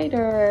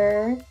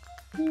spider.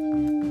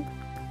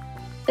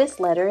 This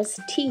letter is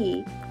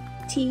T.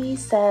 T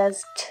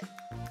says t.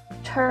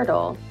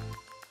 Turtle.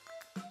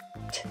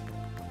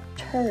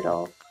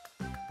 Turtle.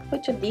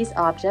 Which of these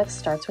objects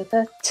starts with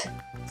a t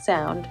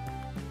sound?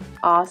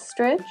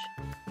 Ostrich,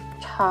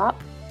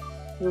 top,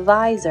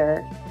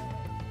 visor?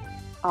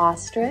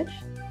 Ostrich,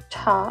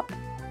 top,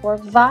 or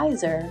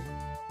visor?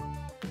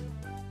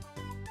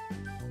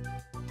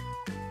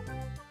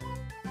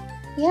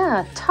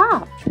 Yeah,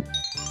 top.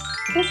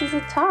 This is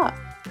a top.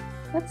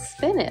 Let's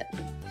spin it.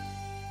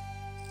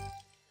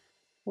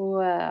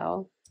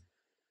 Wow.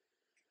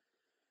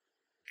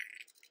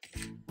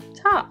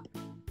 Top.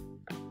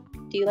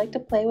 Do you like to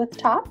play with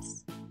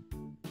tops?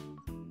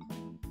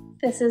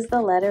 This is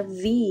the letter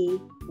V.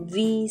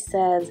 V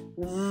says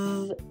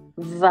v,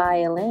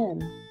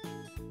 violin.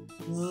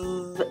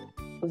 V,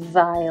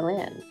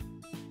 violin.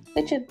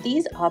 Which of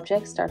these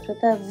objects starts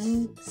with a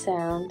v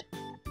sound?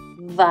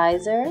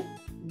 Visor,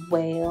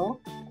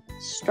 whale,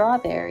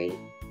 strawberry?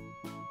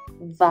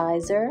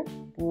 Visor,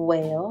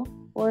 whale,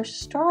 or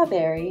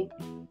strawberry?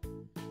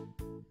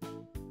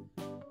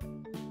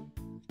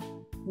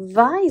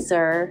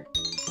 Visor.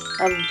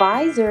 A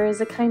visor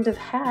is a kind of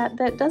hat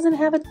that doesn't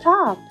have a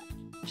top,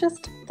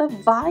 just the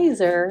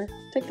visor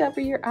to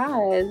cover your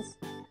eyes.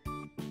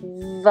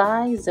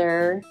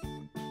 Visor.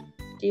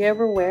 Do you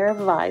ever wear a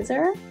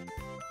visor?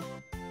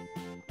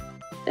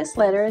 This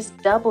letter is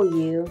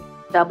W.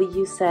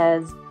 W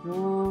says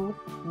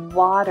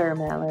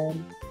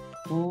watermelon.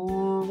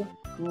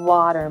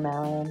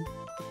 Watermelon.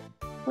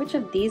 Which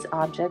of these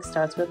objects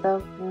starts with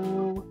a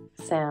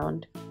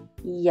sound?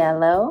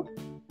 Yellow,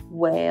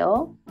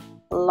 whale,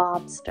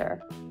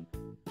 lobster?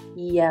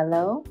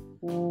 Yellow,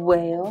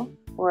 whale,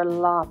 or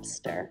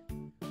lobster?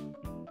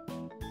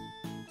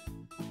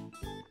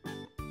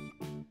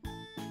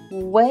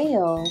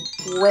 Whale.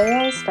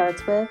 Whale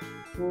starts with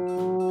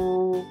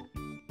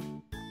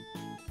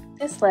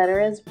This letter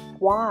is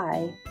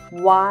Y.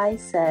 Y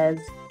says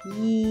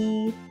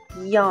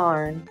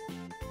yarn.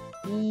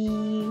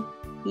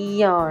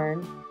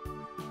 Yarn.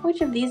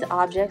 Which of these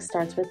objects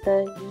starts with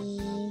the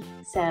y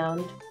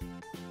sound?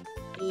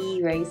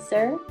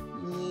 Eraser,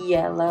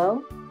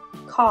 yellow,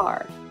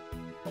 car?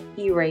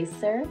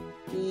 Eraser,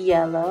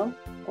 yellow,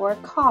 or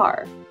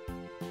car?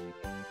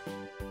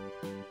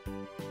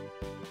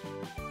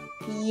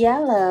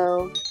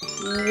 Yellow.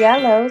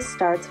 Yellow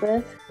starts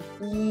with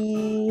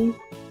y.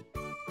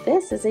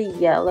 This is a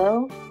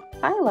yellow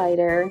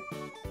highlighter.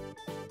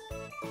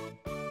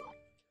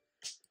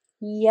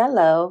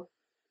 Yellow.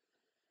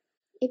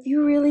 If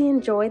you really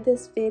enjoyed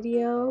this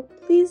video,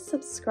 please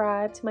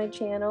subscribe to my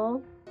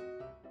channel,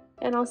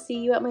 and I'll see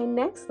you at my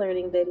next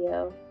learning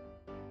video.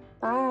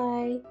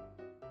 Bye!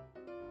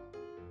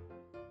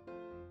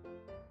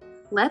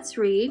 Let's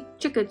read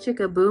Chicka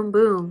Chicka Boom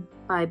Boom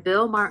by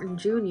Bill Martin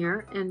Jr.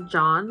 and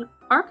John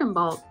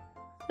Archambault,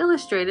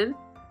 illustrated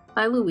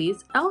by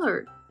Louise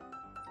Ellert.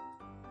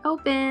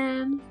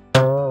 Open.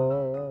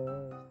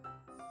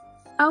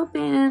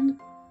 Open.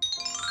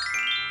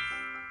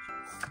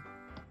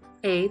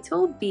 A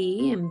told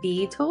B and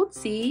B told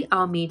C,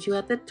 I'll meet you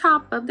at the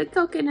top of the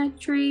coconut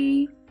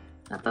tree.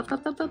 Up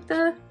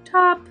the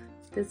top.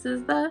 This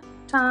is the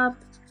top.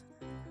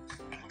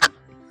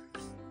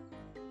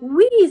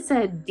 We,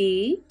 said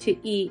D to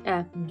E,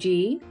 F,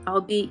 G,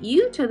 I'll beat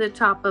you to the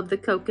top of the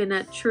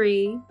coconut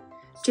tree.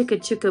 Chicka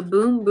chicka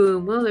boom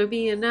boom, will there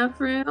be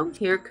enough room?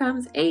 Here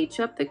comes H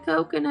up the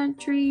coconut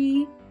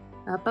tree.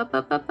 Up, up,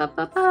 up, up, up,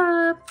 up,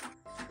 up.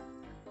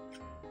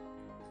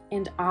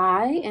 And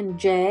I and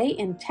J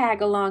and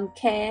tag along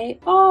K,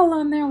 all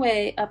on their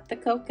way up the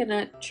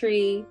coconut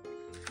tree.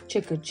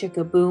 Chicka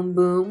chicka boom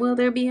boom, will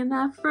there be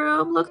enough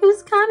room? Look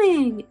who's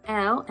coming!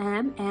 L,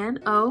 M, N,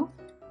 O,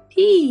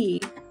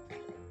 P.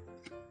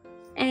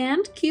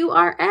 And Q,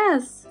 R,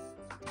 S.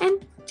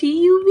 And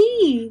T, U,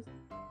 V.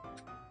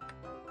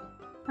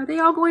 Are they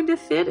all going to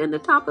fit in the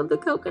top of the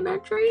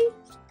coconut tree?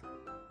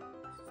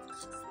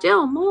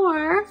 Still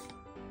more.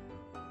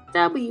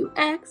 W,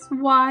 X,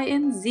 Y,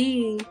 and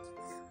Z.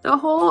 The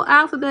whole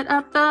alphabet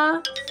up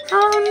the...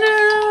 Oh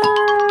no!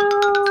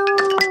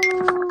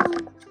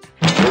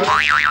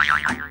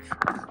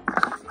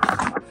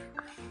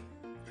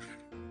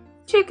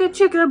 Chicka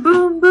chicka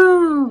boom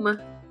boom!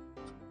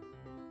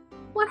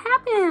 What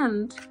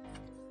happened?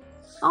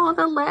 All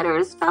the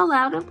letters fell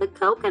out of the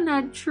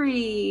coconut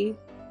tree.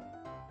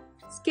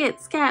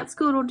 Skit, scat,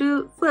 scoodle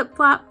doo, flip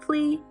flop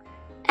flee.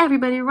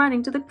 Everybody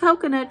running to the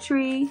coconut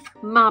tree.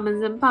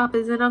 Mamas and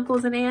papas and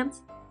uncles and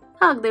aunts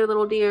hug their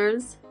little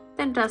dears,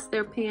 then dust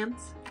their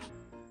pants.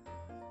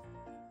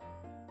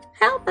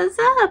 Help us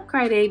up,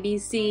 cried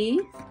ABC.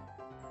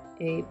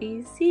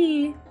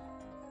 ABC.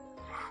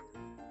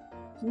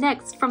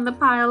 Next from the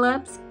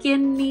pile-up,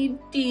 skinny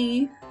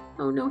D.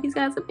 Oh no, he's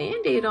got a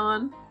band-aid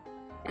on.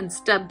 And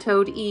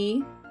stub-toed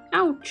E.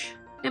 Ouch.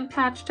 And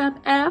patched up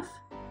F.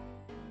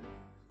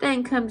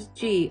 Then comes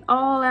G,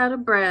 all out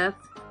of breath.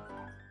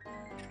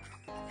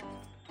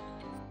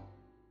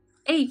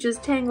 H is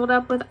tangled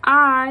up with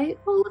I.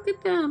 Oh, look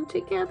at them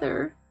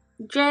together.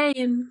 J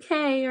and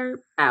K are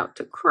about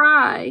to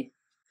cry.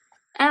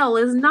 L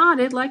is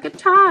knotted like a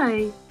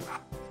tie.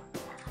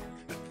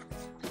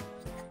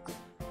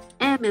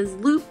 M is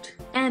looped,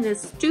 N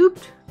is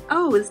stooped,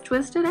 O is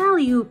twisted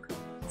alley-oop.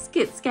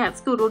 Skit, scat,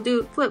 scoodle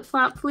doot, flip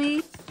flop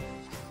flee.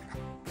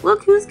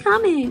 Look who's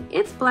coming,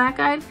 it's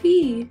black-eyed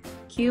P,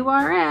 Q,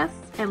 R, S,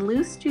 and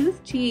loose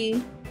tooth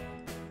T.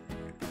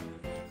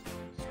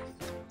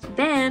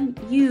 Then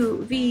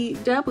U, V,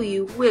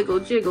 W, wiggle,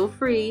 jiggle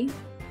free.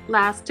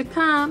 Last to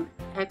come,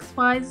 X,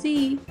 Y,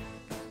 Z.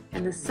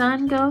 And the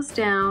sun goes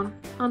down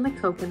on the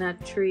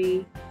coconut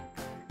tree.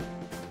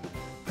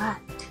 But,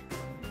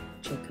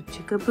 chicka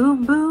chicka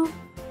boom boom,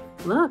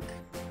 look,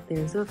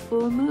 there's a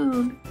full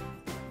moon.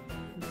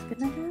 What's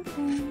gonna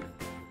happen?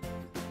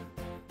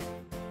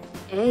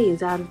 A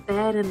is out of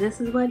bed and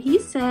this is what he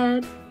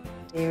said.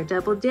 Dare,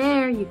 double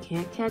dare, you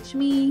can't catch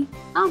me.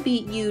 I'll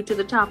beat you to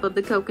the top of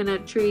the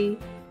coconut tree.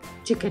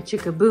 Chicka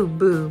chicka boom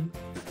boom.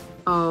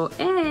 Oh,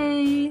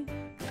 A.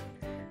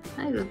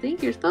 I don't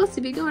think you're supposed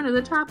to be going to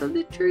the top of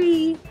the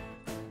tree.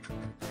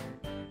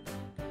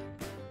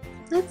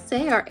 Let's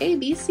say our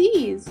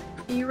ABCs.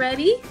 Are you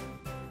ready?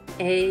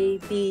 A,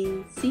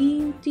 B,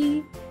 C,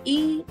 D,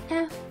 E,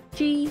 F,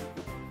 G,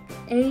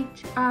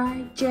 H,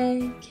 I,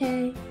 J,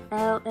 K,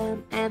 L,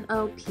 M, N,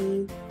 O,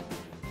 P,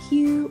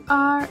 Q,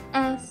 R,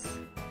 S,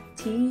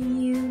 T,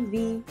 U,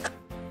 V,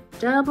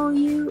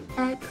 W,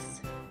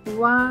 X,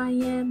 Y,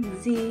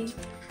 and Z.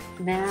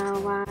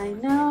 Now I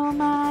know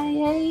my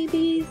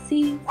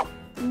ABCs.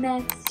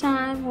 Next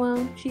time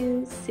won't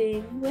you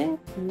sing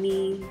with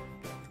me?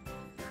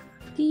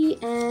 The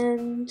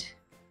end.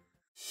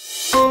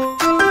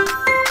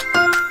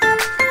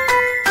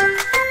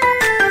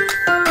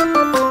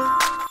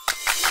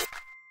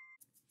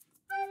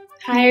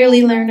 Hi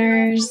early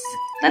learners.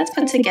 Let's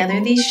put together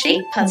these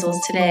shape puzzles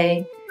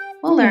today.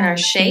 We'll learn our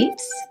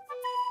shapes,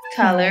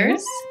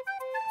 colors,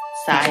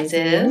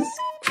 sizes,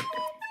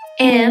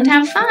 and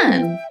have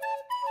fun.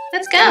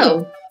 Let's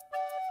go.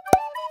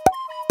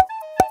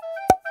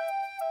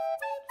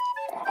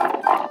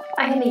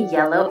 I have a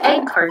yellow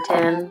egg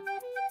carton.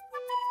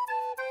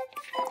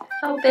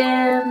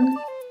 Open.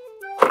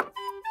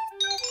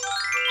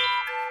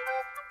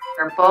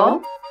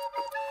 Purple,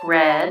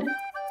 red,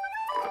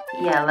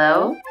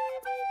 yellow,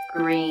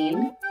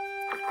 green,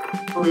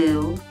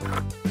 blue,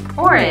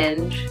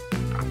 orange.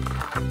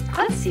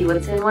 Let's see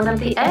what's in one of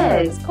the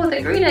eggs. Oh,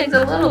 the green egg's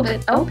a little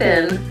bit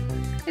open.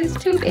 It's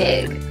too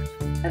big.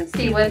 Let's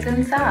see what's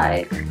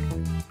inside.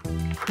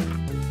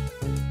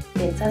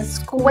 It's a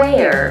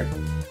square.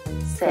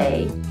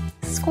 Say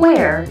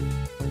square.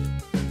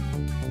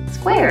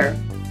 Square.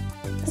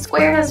 The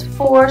square has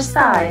 4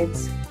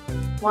 sides.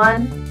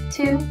 1,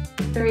 2,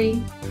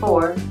 3,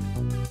 4.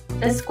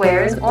 The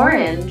square is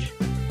orange.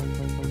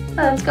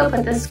 Let's go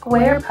put the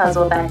square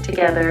puzzle back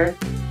together.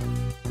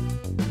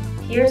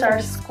 Here's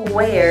our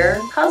square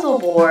puzzle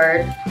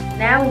board.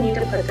 Now we need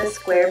to put the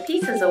square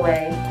pieces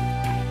away.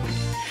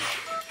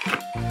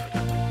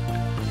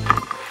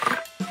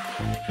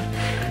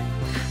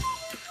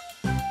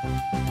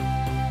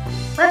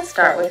 Let's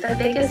start with the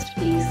biggest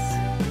piece.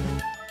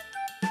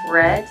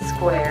 Red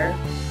square.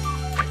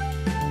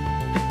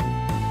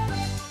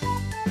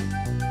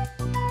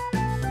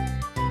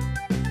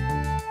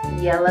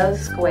 Yellow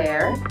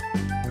square.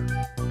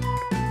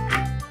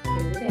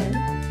 Put it in.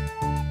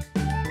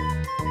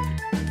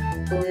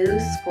 Blue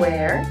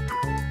square.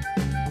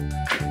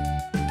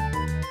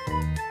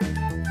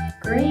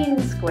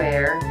 Green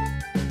square.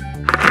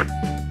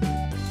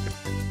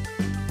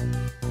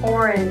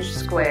 Orange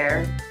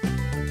square.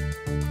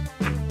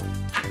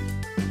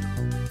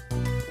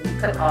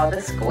 Put all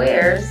the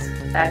squares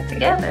back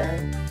together.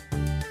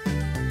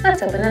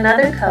 Let's open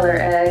another color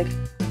egg.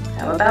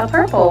 How about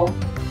purple?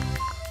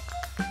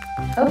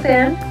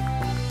 Open.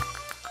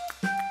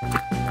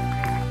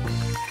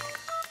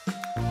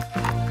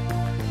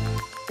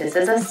 This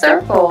is a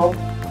circle.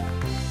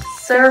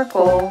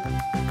 Circle.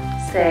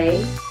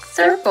 Say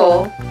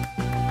circle.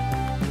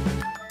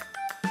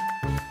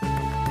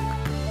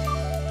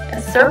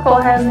 A circle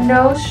has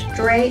no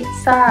straight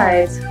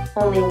sides,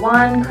 only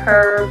one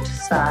curved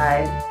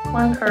side,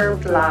 one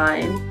curved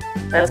line.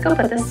 Let's go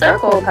put the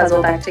circle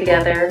puzzle back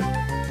together.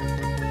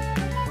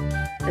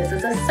 This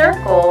is a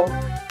circle.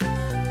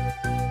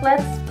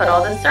 Let's put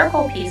all the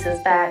circle pieces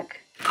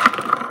back.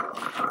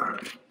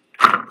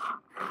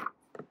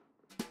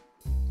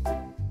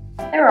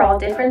 They're all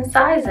different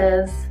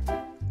sizes.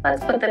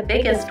 Let's put the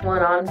biggest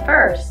one on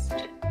first.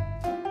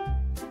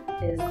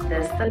 Is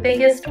this the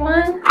biggest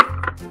one?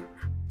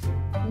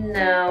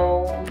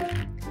 No.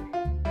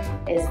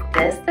 Is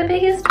this the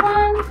biggest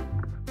one?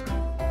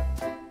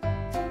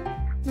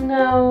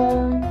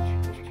 No.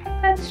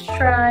 Let's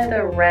try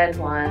the red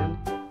one.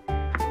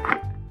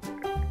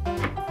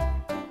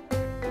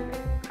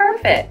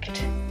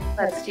 Perfect.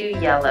 Let's do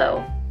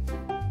yellow.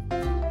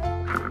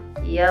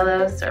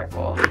 Yellow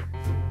circle.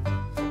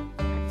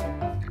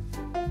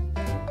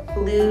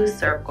 Blue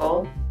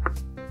circle.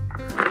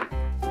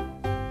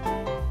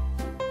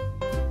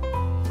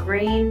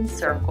 Green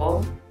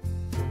circle.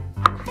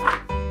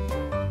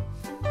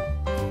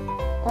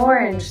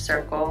 Orange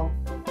circle.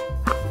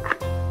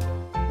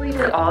 We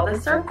did all the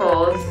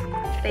circles.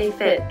 They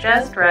fit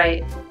just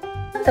right.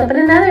 Let's open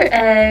another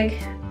egg.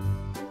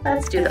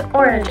 Let's do the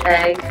orange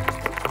egg.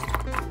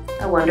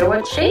 I wonder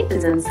what shape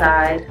is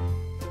inside.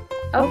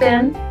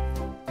 Open.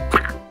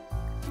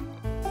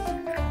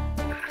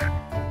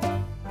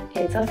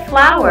 It's a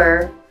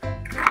flower.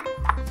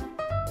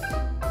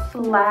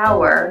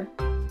 Flower.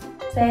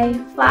 Say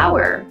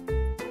flower.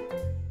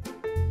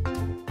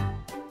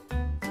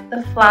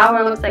 The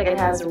flower looks like it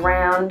has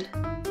round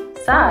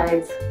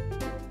sides,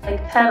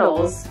 like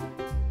petals.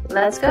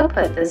 Let's go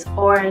put this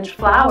orange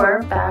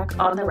flower back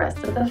on the rest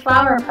of the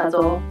flower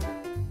puzzle.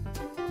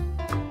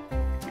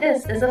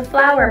 This is a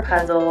flower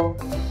puzzle.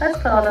 Let's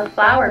put all the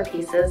flower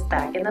pieces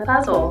back in the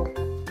puzzle.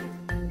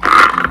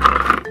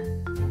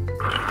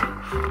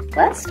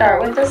 Let's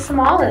start with the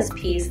smallest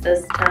piece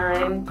this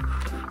time.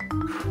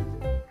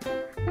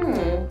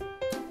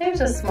 There's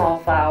a small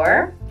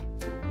flower.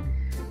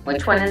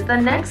 Which one is the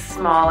next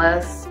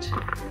smallest?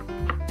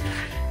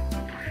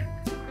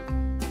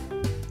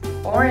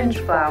 Orange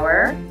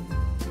flower.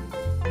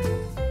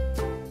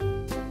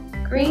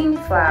 Green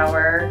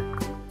flower.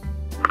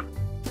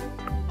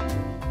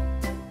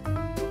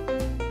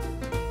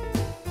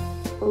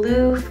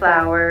 Blue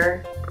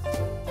flower.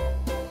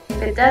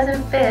 If it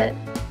doesn't fit,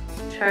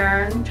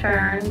 turn,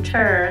 turn,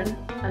 turn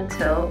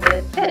until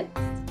it fits.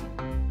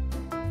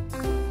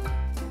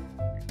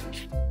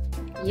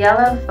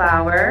 Yellow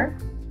flower.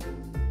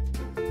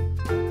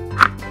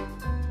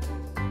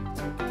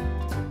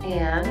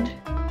 And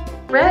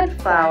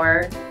red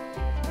flower.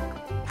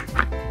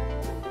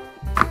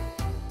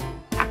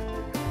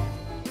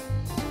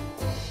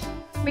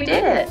 We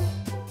did it!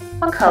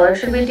 What color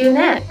should we do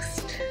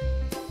next?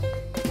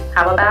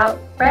 How about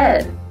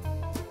red?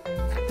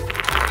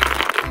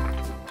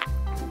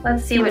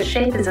 Let's see what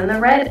shape is in the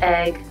red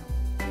egg.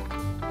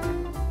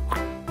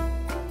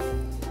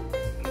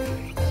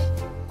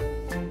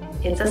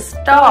 It's a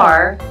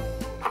star.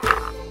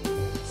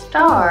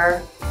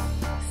 Star.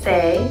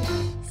 Say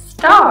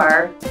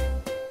star.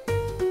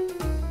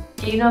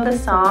 Do you know the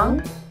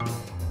song?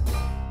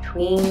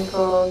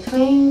 Twinkle,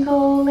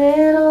 twinkle,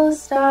 little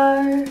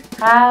star,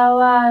 how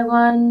I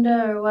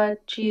wonder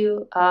what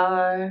you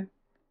are.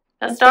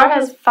 A star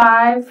has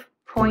 5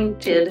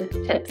 pointed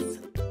tips.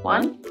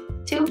 1,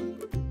 2,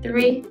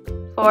 3,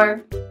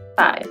 4,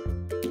 5.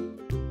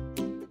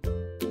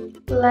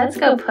 Let's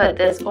go put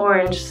this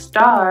orange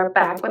star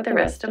back with the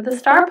rest of the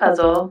star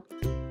puzzle.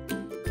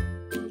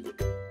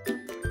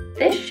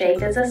 This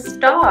shape is a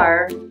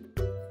star.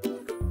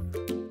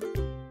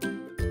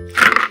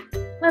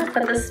 Let's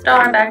put the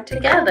star back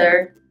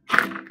together.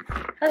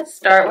 Let's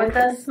start with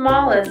the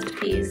smallest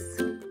piece.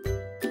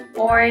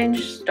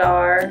 Orange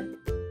star.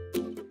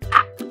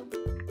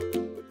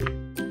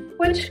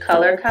 Which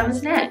color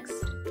comes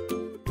next?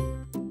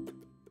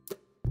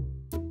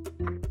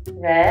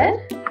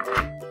 Red?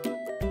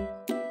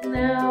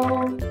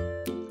 No.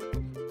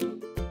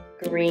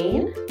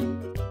 Green?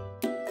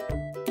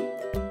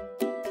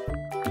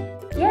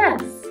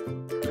 Yes,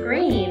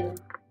 green.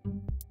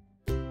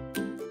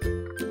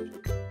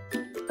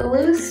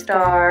 Blue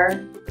star.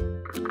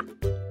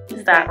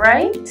 Is that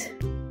right?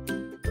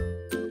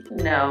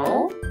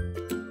 No.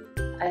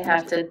 I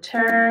have to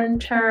turn,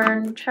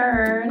 turn,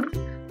 turn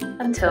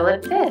until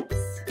it fits.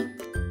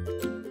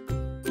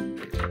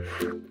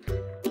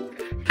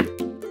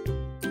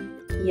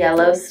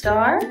 Yellow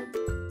star.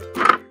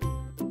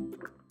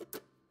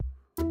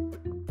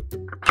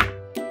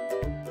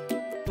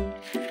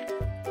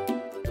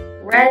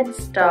 Red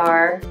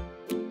star.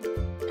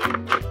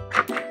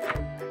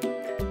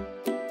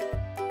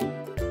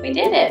 We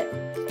did it.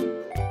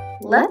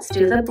 Let's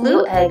do the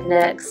blue egg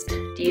next.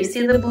 Do you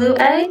see the blue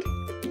egg?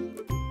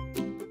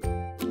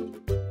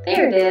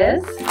 There it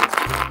is.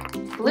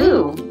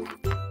 Blue.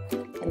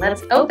 And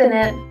let's open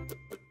it.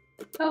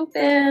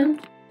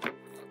 Open.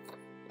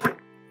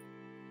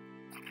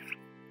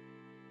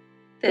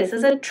 This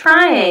is a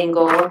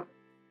triangle.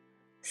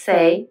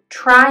 Say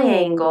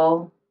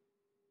triangle.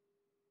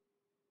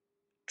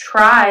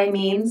 Tri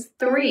means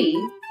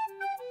 3.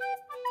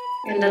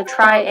 And a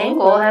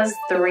triangle has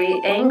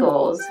 3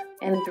 angles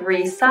and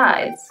 3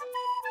 sides.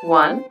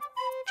 1,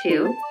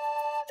 2,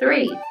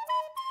 3.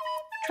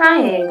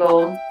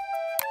 Triangle.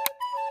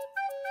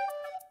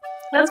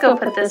 Let's go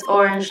put this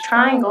orange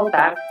triangle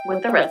back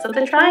with the rest of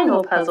the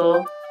triangle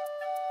puzzle.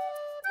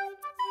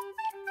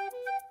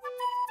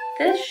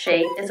 This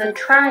shape is a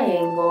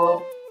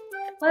triangle.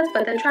 Let's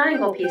put the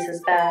triangle pieces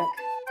back.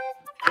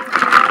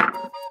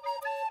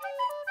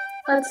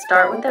 Let's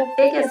start with the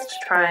biggest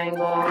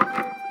triangle.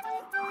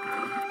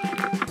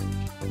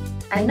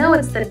 I know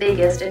it's the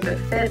biggest if it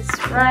fits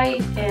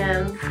right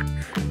and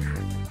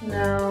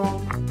no.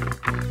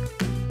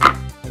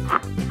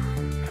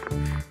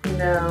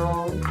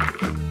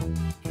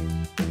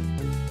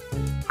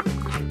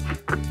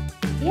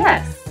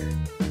 Yes,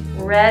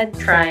 red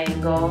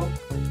triangle.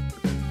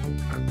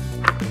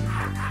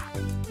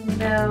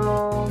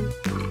 No.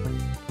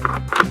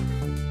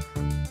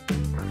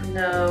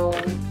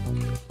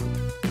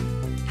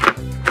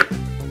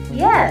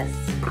 Yes,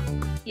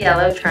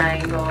 yellow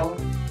triangle.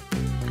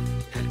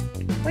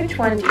 Which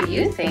one do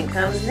you think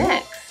comes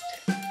next?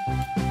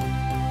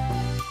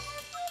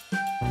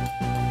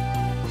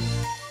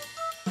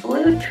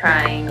 Blue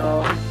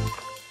triangle.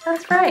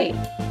 That's right.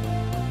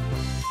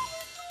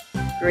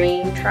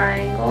 Green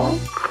triangle.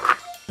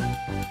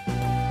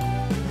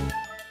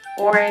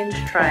 Orange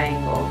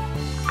triangle.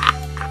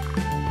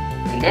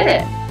 We did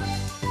it.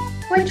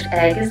 Which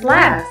egg is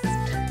last?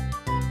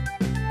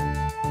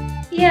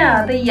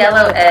 Yeah, the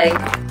yellow egg.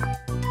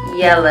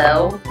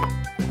 Yellow.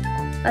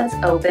 Let's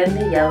open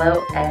the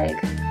yellow egg.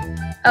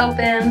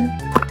 Open.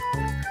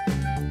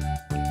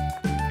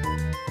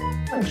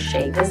 What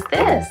shape is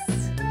this?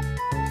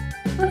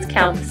 Let's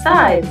count the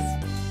sides.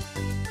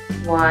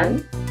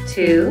 1,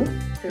 2,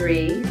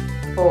 3,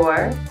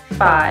 4,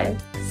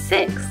 5,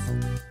 6.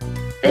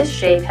 This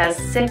shape has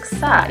 6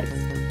 sides.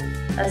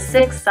 A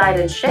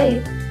 6-sided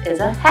shape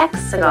is a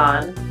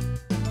hexagon.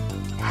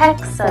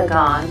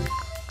 Hexagon.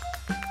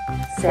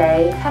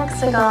 Say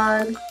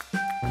hexagon.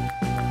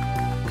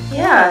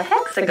 Yeah,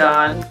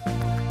 hexagon.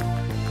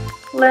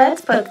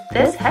 Let's put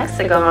this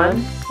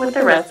hexagon with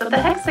the rest of the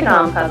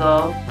hexagon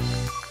puzzle.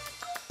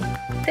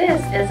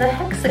 This is a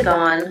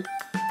hexagon.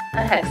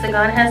 A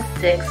hexagon has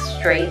 6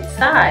 straight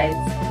sides.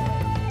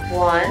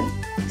 1,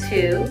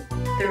 2,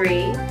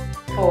 3,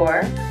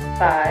 4,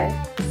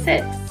 5,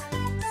 6.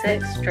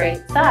 6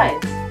 straight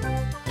sides.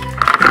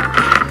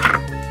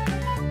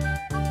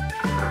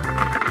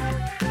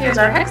 Here's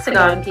our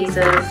hexagon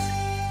pieces.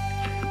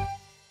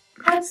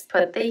 Let's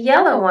put the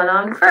yellow one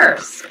on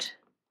first.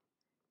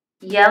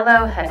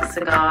 Yellow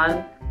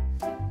hexagon.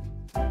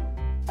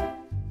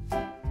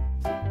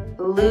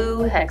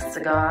 Blue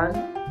hexagon.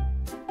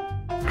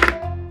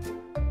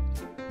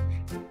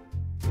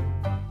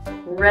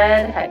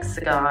 Red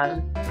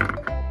hexagon.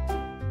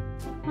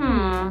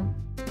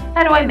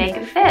 How do I make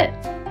it fit?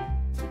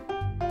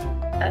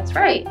 That's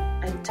right.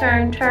 I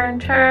turn, turn,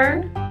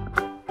 turn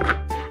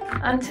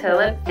until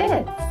it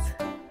fits.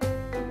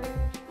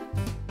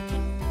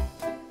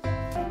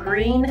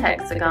 Green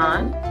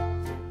hexagon.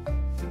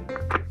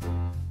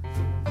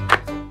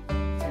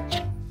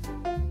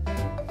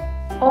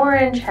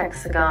 Orange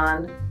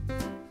hexagon.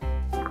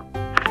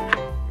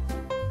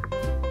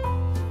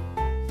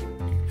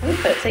 We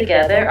put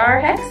together our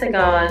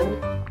hexagon.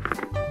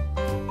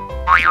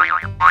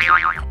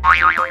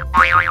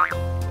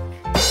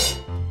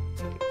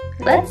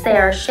 Let's say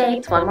our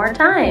shapes one more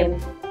time.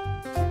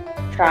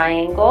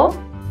 Triangle,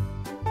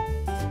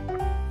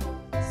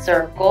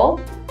 circle,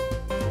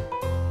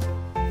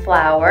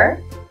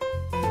 flower,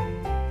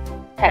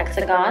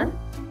 hexagon,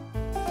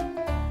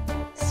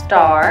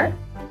 star,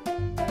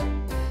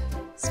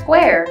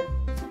 square.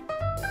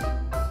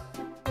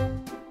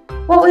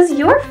 What was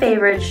your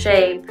favorite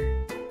shape?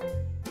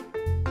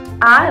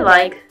 I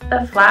like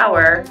the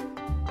flower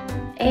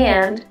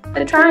and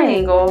the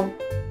triangle.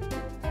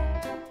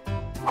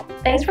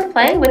 Thanks for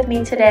playing with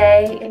me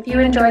today. If you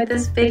enjoyed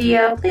this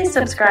video, please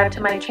subscribe to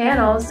my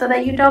channel so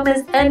that you don't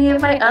miss any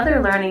of my other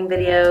learning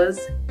videos.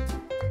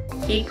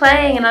 Keep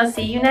playing and I'll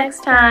see you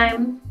next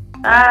time.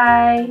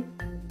 Bye!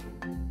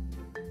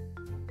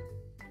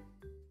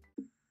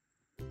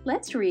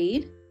 Let's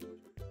read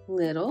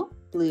Little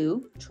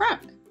Blue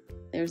Truck.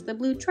 There's the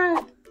blue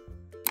truck.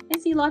 I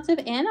see lots of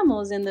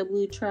animals in the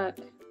blue truck.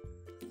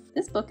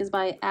 This book is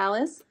by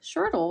Alice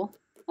Shirtle.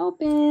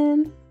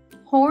 Open.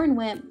 Horn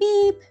went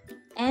beep.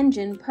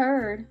 Engine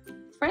purred.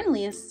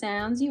 Friendliest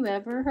sounds you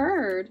ever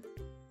heard.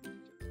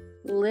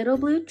 Little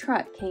blue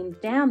truck came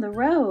down the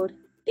road.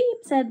 Beep,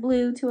 said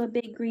Blue to a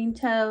big green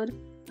toad.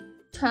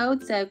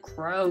 Toad said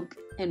croak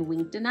and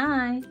winked an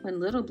eye when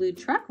little blue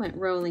truck went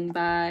rolling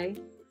by.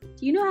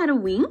 Do you know how to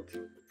wink?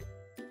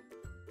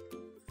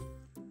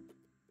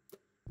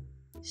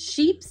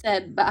 Sheep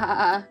said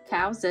baa,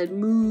 cow said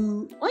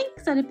moo,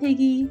 oink said a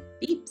piggy,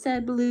 beep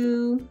said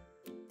Blue.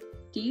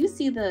 Do you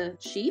see the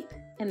sheep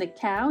and the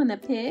cow and the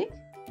pig?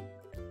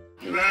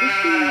 There's the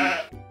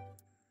sheep.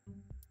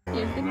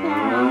 There's the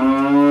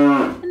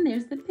cow. And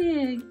there's the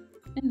pig.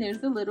 And there's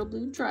the little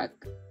blue truck.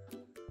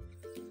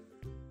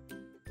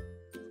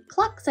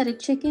 Cluck said a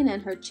chicken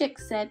and her chick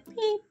said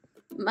peep.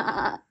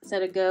 Ma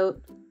said a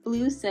goat.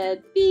 Blue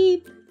said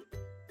beep.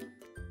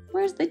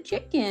 Where's the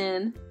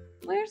chicken?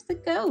 Where's the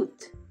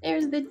goat?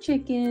 There's the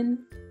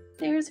chicken.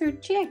 There's her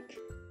chick.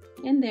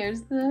 And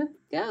there's the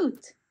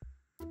goat.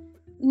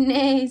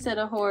 Neigh, said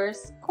a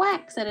horse.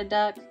 Quack, said a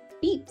duck.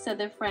 Beep, said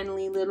the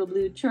friendly little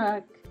blue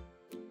truck.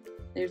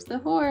 There's the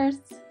horse.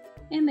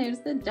 And there's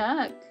the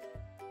duck.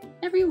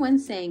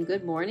 Everyone's saying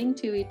good morning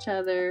to each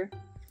other.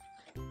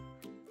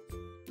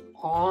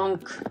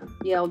 Honk,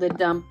 yelled a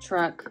dump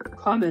truck.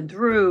 Coming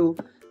through.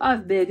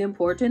 I've big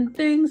important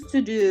things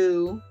to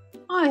do.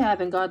 I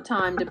haven't got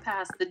time to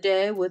pass the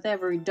day with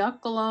every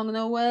duck along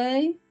the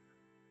way.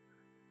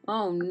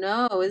 Oh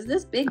no, is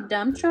this big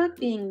dump truck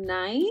being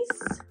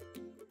nice?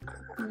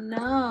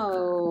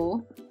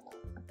 No.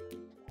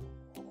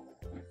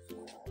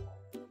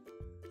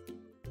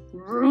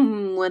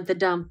 Vroom went the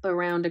dump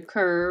around a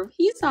curve.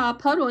 He saw a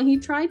puddle and he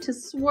tried to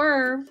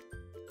swerve.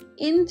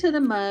 Into the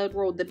mud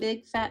rolled the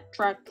big fat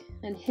truck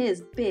and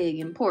his big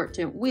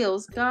important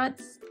wheels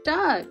got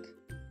stuck.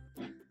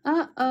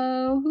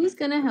 Uh-oh, who's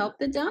gonna help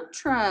the dump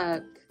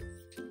truck?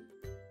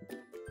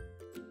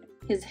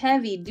 His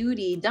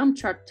heavy-duty dump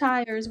truck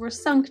tires were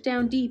sunk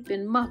down deep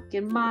in muck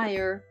and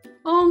mire.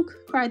 Onk,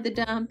 cried the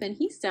dump, and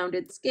he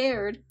sounded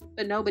scared,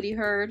 but nobody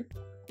heard,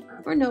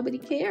 or nobody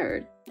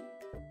cared.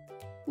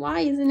 Why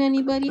isn't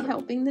anybody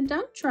helping the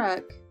dump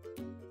truck?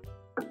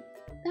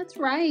 That's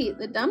right,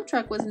 the dump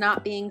truck was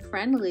not being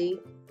friendly.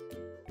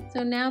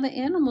 So now the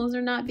animals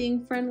are not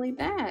being friendly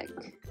back.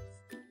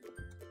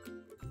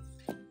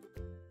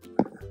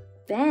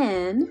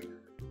 Then,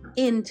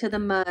 into the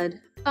mud,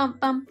 bump,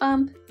 bump,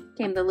 bump,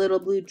 came the little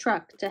blue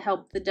truck to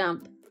help the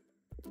dump.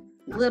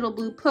 Little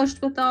Blue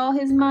pushed with all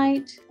his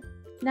might.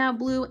 Now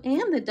Blue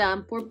and the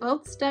dump were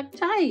both stuck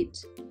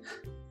tight.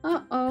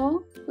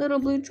 Uh-oh, little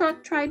blue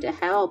truck tried to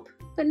help,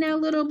 but now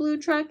little blue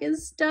truck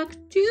is stuck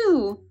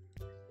too.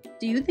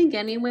 Do you think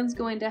anyone's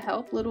going to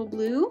help little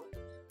Blue?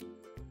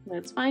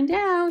 Let's find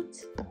out.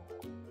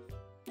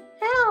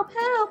 Help,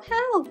 help,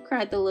 help,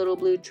 cried the little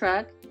blue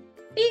truck.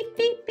 Beep,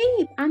 beep,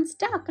 beep, I'm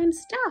stuck, I'm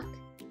stuck.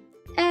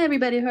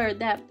 Everybody heard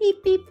that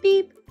beep, beep,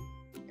 beep.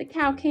 The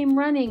cow came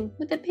running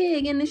with the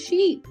pig and the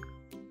sheep.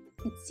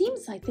 It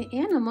seems like the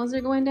animals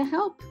are going to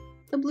help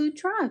the blue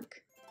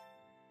truck.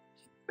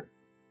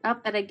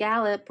 Up at a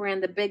gallop ran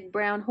the big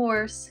brown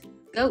horse.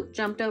 Goat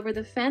jumped over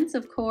the fence,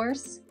 of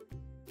course.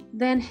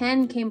 Then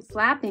hen came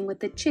flapping with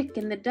the chick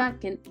and the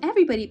duck, and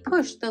everybody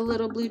pushed the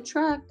little blue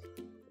truck.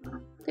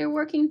 They're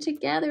working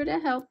together to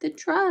help the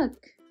truck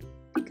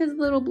because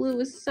little Blue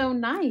is so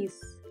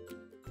nice.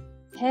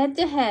 Head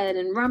to head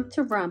and rump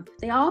to rump,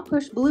 they all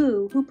pushed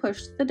Blue, who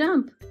pushed the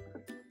dump.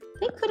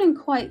 They couldn't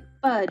quite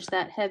budge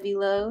that heavy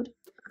load.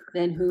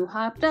 Then who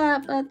hopped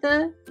up but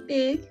the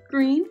big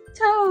green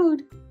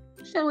toad,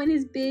 showing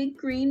his big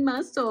green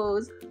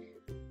muscles.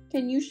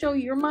 Can you show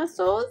your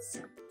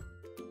muscles?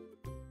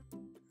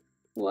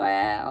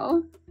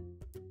 Wow.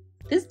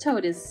 This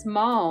toad is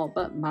small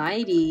but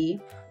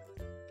mighty.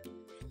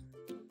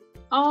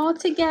 All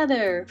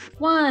together.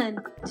 1,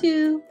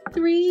 2,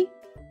 3.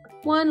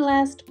 One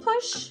last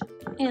push,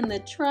 and the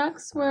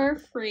trucks were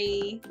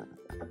free.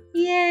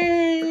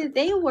 Yay!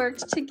 They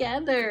worked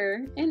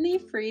together, and they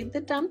freed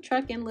the dump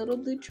truck and little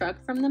blue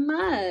truck from the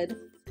mud.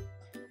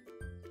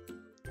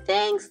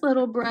 Thanks,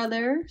 little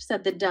brother,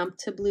 said the dump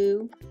to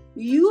Blue.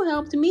 You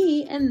helped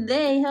me, and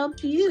they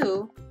helped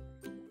you.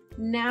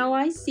 Now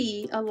I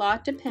see a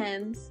lot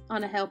depends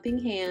on a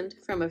helping hand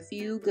from a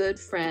few good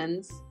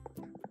friends.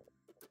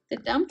 The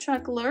dump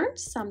truck learned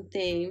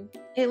something.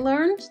 It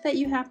learned that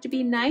you have to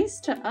be nice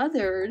to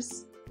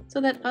others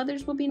so that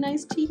others will be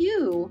nice to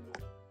you.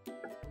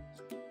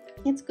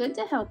 It's good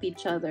to help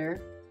each other.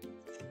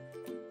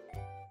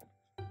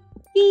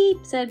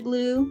 Beep, said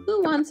Blue.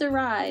 Who wants a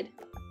ride?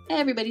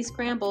 Everybody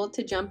scrambled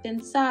to jump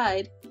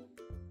inside.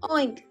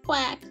 Oink,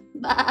 quack,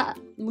 bah,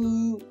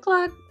 moo,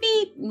 cluck,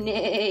 beep,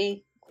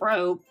 neigh,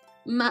 croak,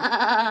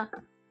 ma.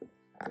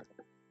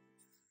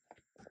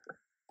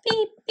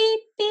 Beep, beep,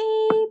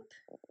 beep.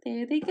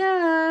 There they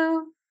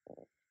go.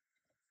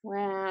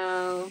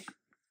 Wow.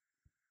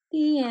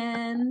 The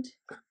end.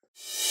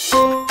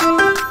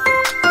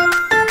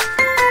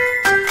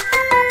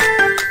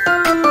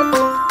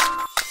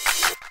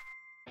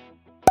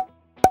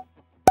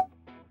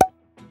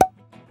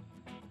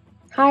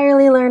 Hi,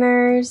 early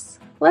learners.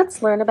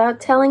 Let's learn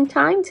about telling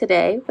time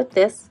today with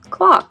this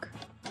clock.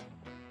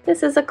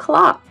 This is a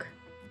clock.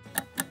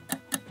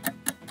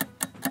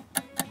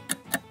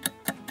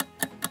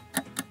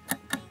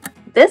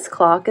 This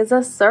clock is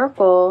a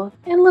circle.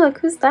 And look,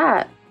 who's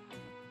that?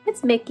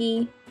 It's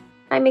Mickey.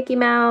 Hi, Mickey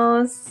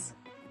Mouse.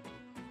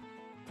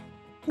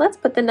 Let's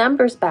put the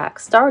numbers back,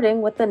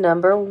 starting with the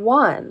number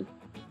 1.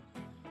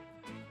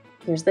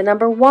 Here's the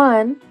number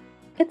 1.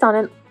 It's on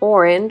an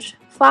orange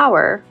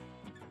flower.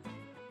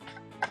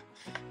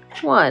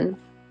 1.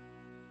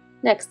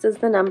 Next is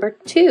the number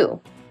 2.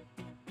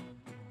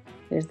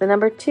 Here's the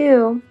number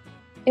 2.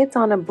 It's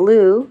on a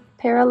blue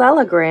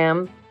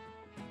parallelogram.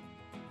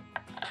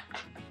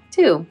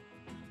 2.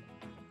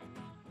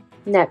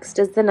 Next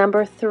is the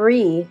number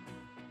 3.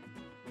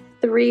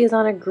 3 is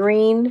on a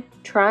green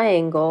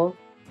triangle.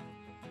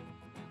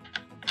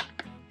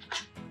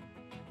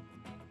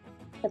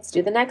 Let's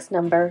do the next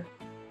number.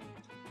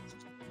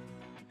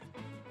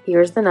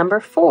 Here's the number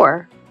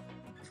 4.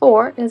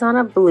 4 is on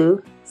a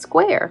blue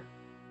square.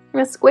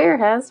 And a square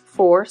has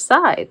 4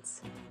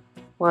 sides.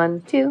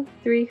 1, 2,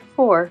 3,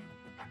 4.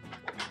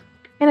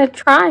 And a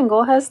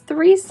triangle has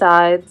 3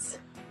 sides.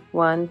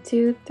 1,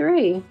 2,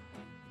 3.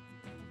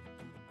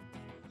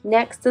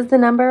 Next is the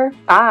number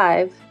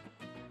 5.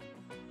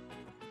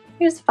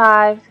 Here's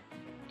 5.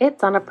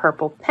 It's on a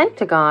purple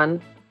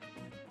pentagon.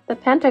 The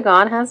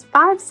pentagon has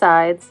 5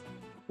 sides.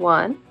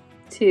 1,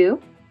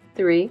 2,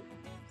 3,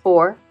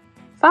 4,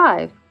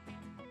 5.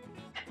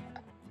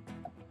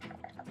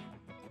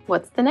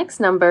 What's the next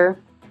number?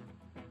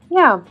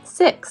 Yeah,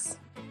 6.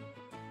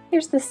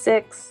 Here's the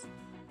 6.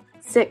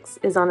 6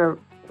 is on a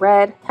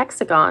red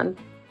hexagon.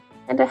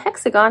 And a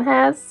hexagon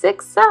has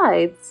 6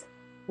 sides.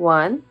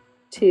 1,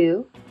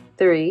 2,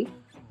 3,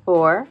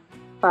 4,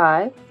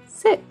 5,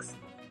 6.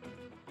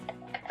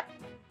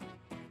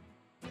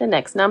 The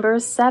next number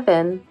is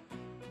 7.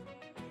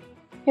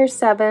 Here's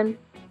 7.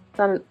 It's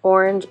on an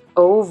orange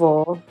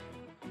oval.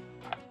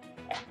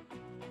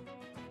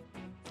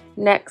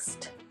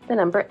 Next, the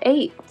number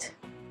 8.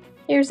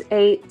 Here's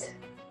 8.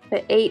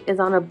 The 8 is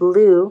on a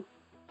blue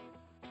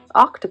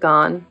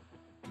octagon.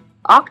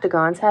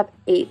 Octagons have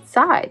 8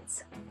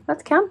 sides.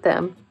 Let's count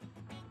them.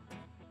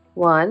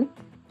 1,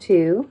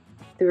 2,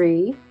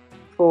 3,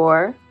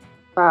 4,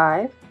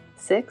 5,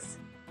 6,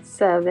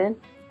 7,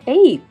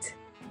 8.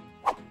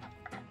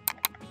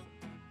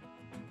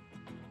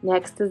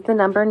 Next is the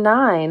number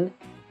 9.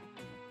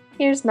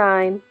 Here's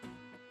 9.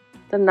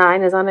 The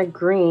 9 is on a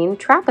green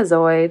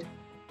trapezoid.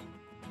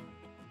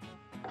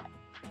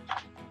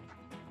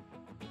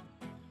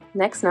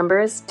 Next number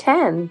is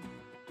 10.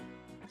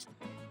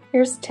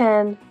 Here's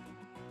 10.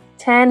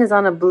 10 is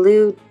on a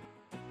blue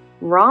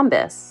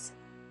rhombus.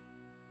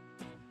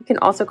 You can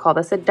also call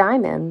this a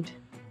diamond.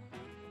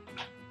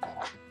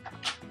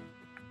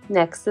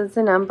 Next is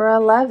the number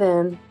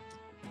 11.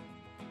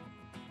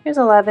 Here's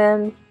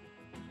 11.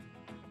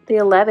 The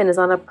 11 is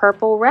on a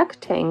purple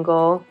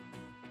rectangle.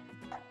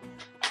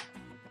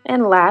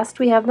 And last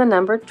we have the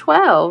number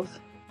 12.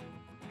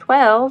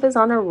 12 is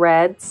on a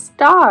red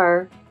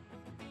star.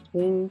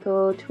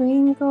 Twinkle,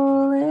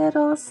 twinkle,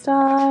 little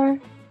star.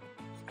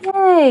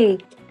 Yay!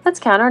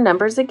 Let's count our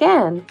numbers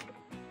again.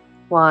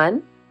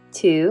 1,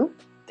 2,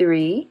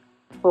 3,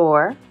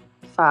 4,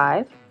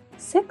 5,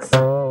 6,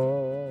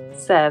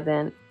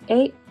 7,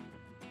 8,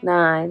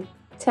 9,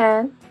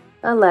 10,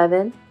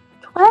 11,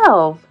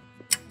 12.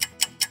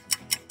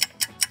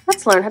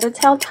 Let's learn how to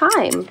tell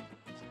time.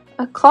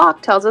 A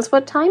clock tells us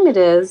what time it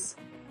is.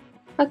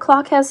 A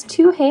clock has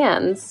 2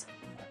 hands,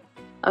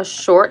 a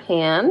short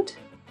hand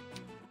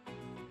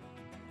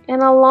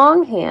and a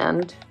long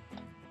hand.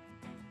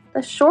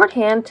 The short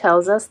hand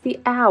tells us the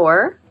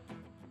hour,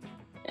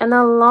 and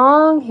the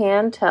long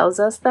hand tells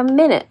us the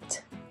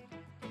minute.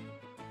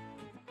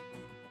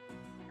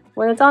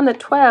 When it's on the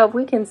 12,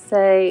 we can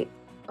say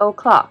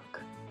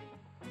o'clock.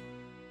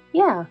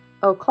 Yeah,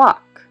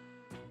 o'clock.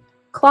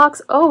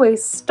 Clocks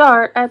always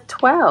start at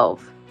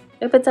 12.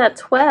 If it's at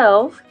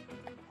 12,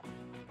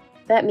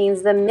 that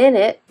means the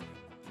minute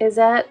is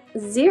at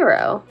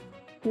 0.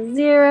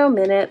 0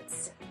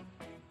 minutes.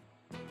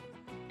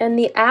 And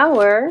the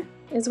hour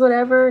is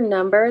whatever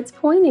number it's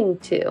pointing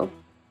to.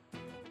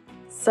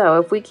 So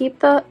if we keep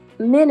the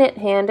minute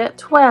hand at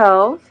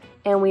 12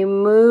 and we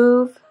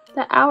move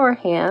the hour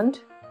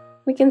hand,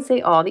 we can say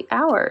all the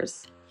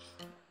hours.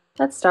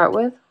 Let's start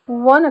with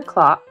 1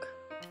 o'clock.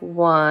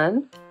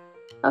 1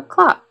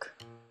 o'clock.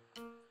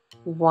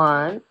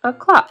 1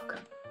 o'clock.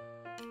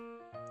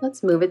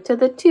 Let's move it to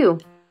the 2.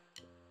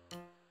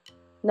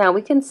 Now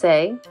we can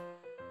say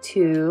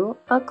 2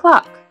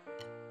 o'clock.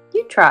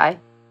 You try.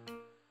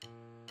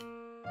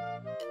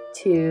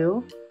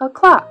 2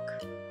 o'clock.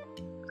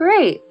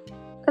 Great.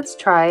 Let's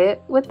try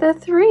it with the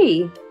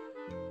 3.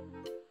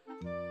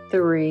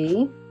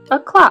 3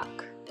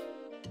 o'clock.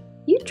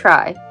 You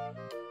try.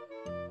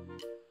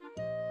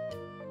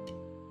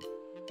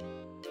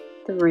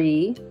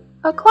 3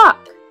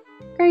 o'clock.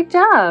 Great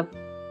job.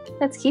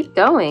 Let's keep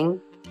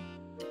going.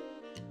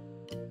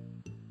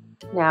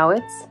 Now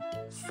it's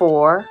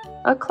 4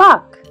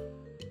 o'clock.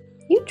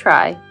 You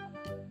try.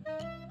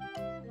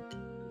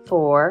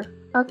 4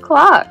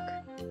 o'clock.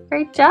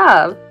 Great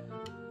job.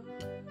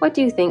 What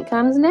do you think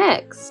comes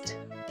next?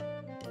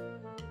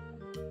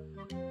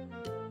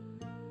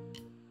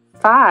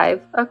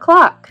 5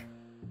 o'clock.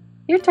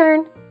 Your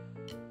turn.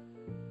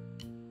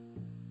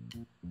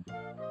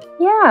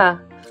 Yeah,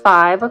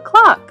 5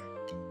 o'clock.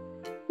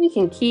 We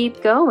can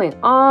keep going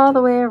all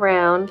the way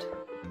around.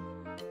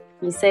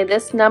 You say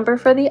this number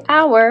for the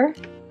hour,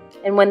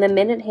 and when the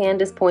minute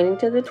hand is pointing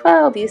to the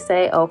 12, you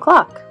say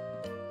o'clock.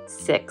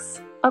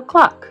 6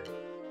 o'clock.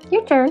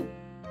 Your turn.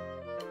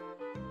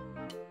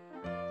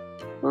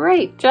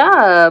 Great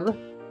job.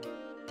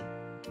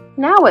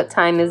 Now what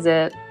time is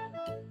it?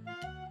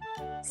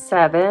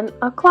 7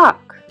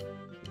 o'clock.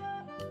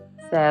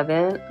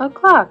 7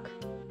 o'clock.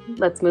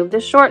 Let's move the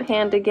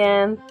shorthand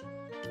again.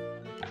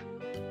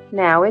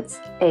 Now it's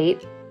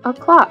 8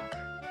 o'clock.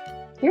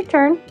 Your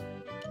turn.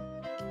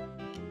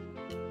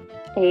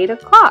 8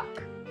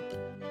 o'clock.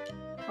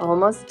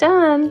 Almost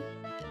done.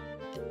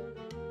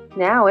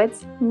 Now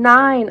it's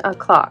 9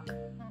 o'clock.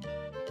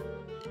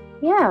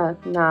 Yeah,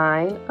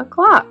 9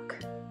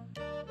 o'clock.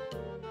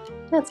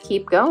 Let's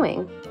keep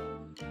going.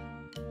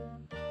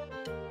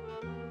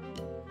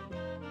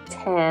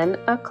 10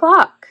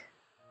 o'clock.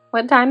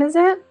 What time is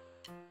it?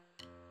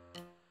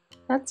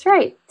 That's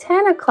right,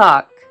 10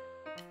 o'clock.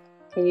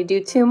 Can you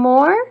do 2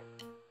 more?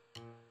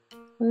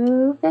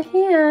 Move the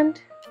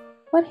hand.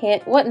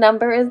 What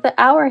number is the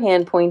hour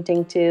hand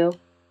pointing to?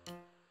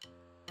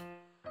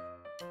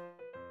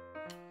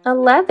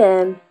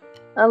 11.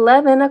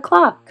 11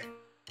 o'clock.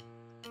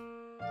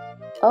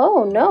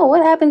 Oh no,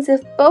 what happens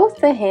if both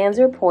the hands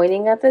are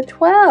pointing at the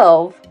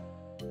 12?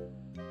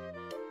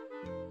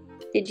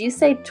 Did you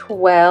say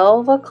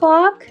 12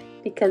 o'clock?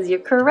 Because you're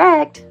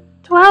correct,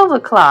 12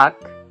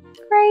 o'clock.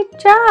 Great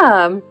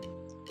job!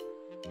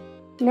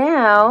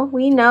 Now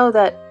we know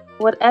that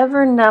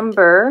whatever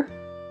number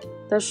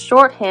the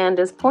shorthand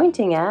is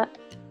pointing at,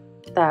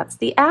 that's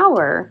the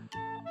hour.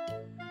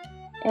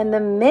 And the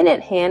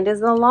minute hand is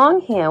the long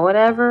hand.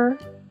 Whatever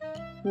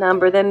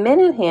number the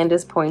minute hand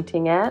is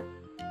pointing at,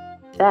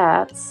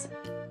 that's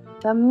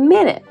the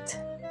minute.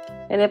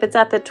 And if it's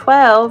at the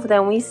 12,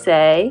 then we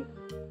say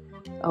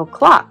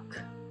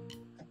o'clock.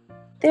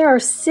 There are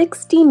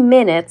 60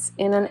 minutes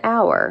in an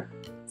hour.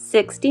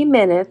 60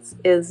 minutes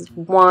is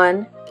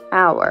 1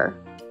 hour.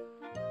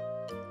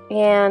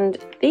 And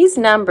these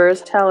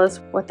numbers tell us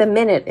what the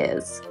minute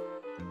is.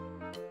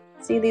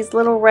 See these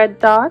little red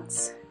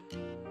dots?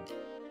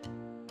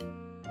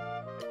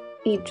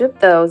 Each of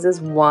those is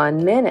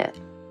 1 minute.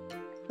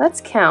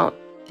 Let's count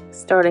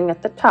starting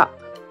at the top.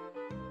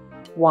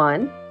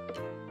 1,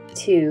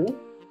 2,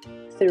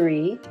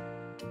 3,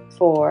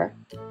 4,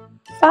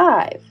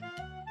 5.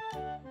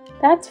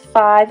 That's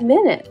 5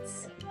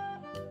 minutes.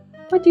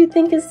 What do you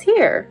think is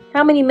here?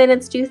 How many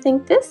minutes do you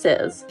think this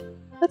is?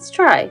 Let's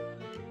try.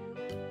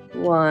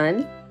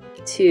 1,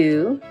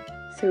 2,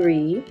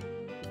 3,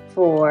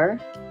 4,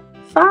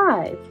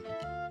 5.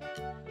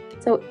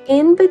 So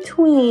in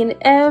between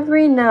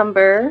every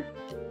number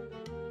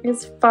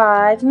is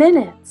 5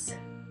 minutes.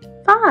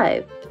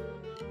 5.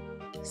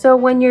 So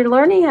when you're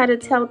learning how to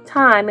tell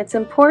time, it's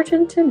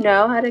important to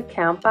know how to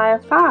count by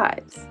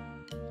 5s.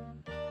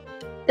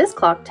 This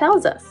clock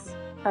tells us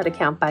how to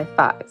count by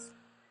 5s.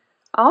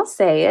 I'll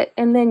say it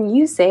and then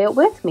you say it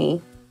with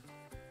me.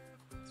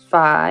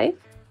 5,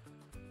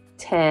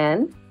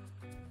 10,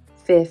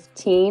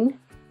 15,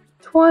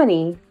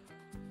 20,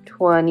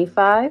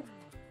 25,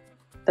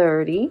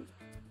 30,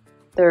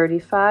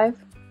 35,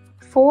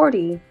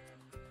 40,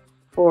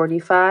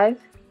 45,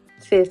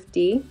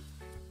 50,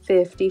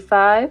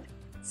 55,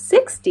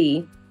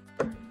 60.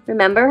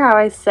 Remember how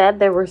I said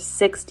there were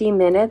 60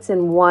 minutes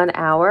in 1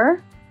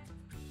 hour?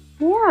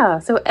 Yeah,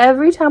 so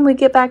every time we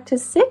get back to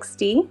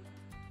 60,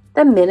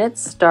 the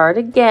minutes start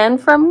again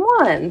from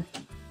 1.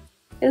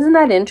 Isn't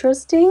that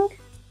interesting?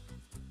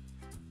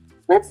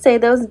 Let's say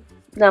those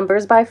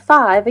numbers by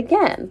 5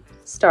 again,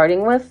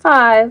 starting with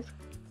 5.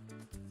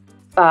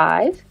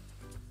 5,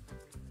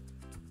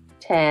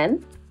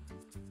 10,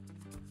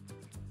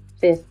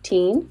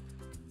 15,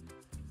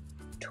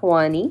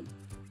 20,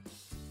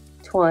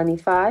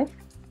 25,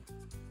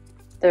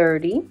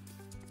 30,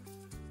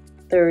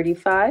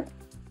 35,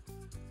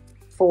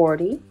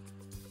 40,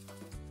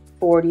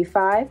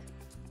 45,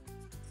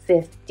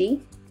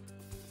 50,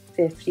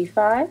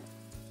 55,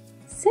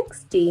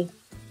 60.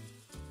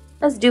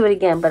 Let's do it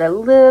again, but a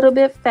little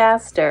bit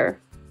faster.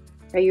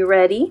 Are you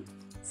ready?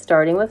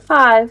 starting with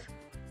 5.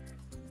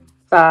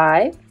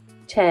 5,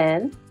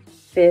 10,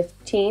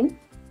 15,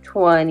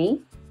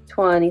 20,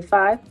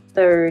 25,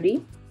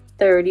 30,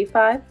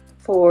 35,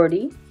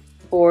 40,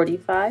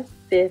 45,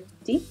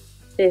 50,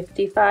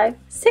 55,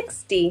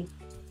 60.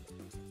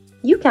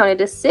 You counted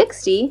to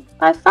 60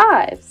 by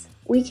 5s.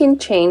 We can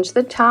change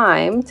the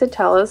time to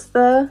tell us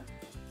the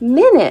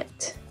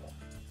minute.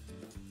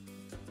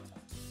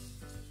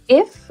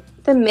 If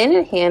the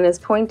minute hand is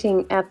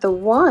pointing at the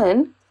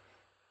 1,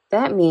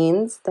 that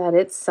means that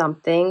it's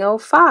something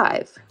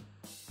 05.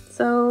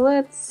 So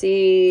let's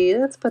see,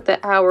 let's put the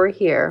hour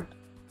here.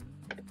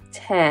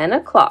 10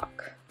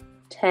 o'clock.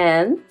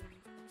 10.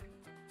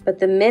 But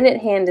the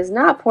minute hand is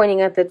not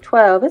pointing at the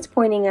 12, it's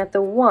pointing at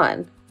the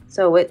 1.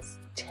 So it's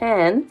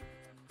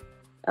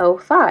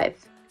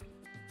 10:05.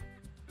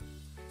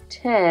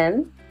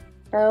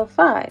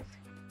 10:05.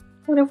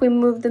 What if we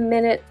move the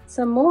minute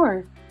some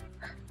more?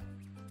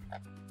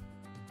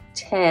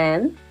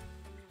 10,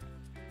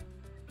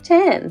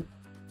 10,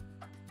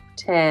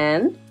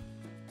 10.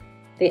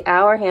 The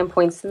hour hand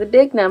points to the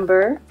big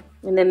number,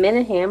 and the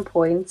minute hand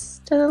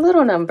points to the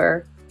little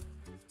number.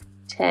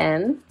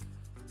 10,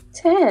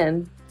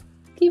 10.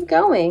 Keep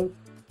going.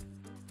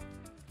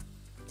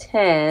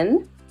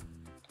 10,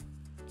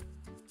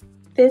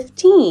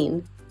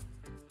 15.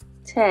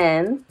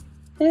 10,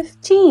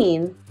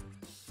 15.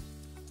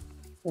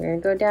 We're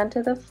going to go down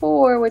to the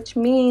 4, which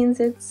means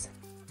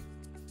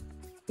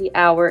the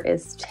hour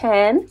is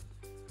 10.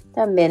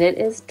 The minute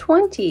is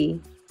 20.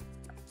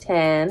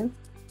 10,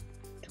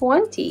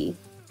 20.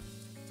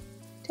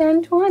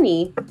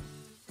 10:20.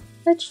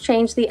 Let's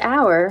change the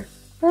hour.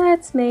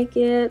 Let's make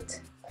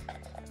it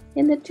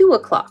in the 2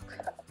 o'clock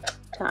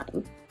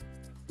time.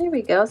 There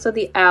we go. So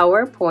the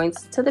hour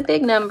points to the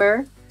big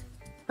number,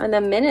 and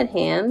the minute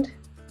hand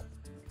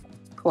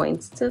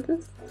points to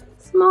the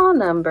small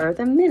number,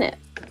 the minute.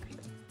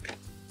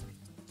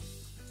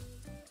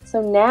 So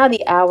now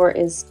the hour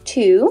is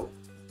 2,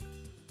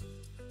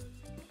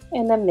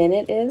 and the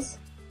minute is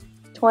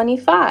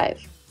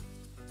 25.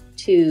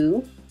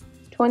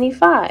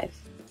 2:25.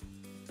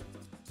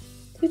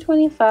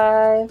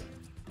 2:25.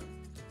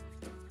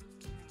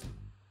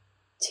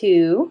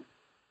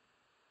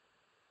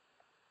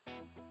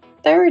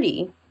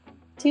 2:30.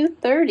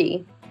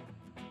 2:30.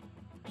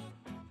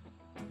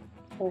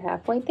 We're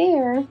halfway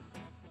there.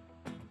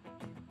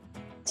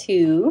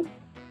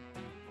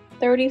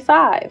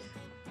 2:35.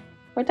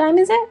 What time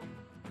is it?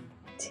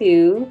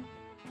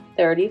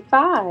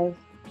 2:35.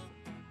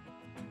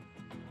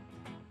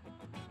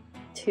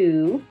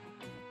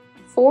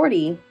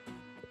 2:40.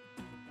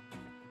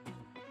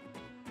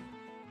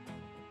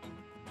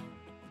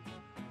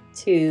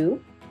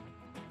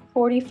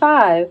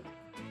 2:45.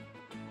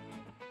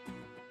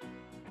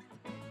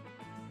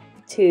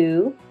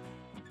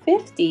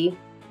 2:50.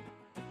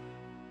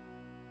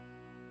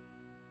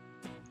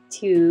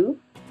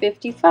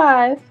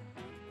 2:55.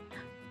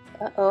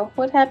 Uh-oh,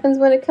 what happens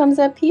when it comes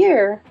up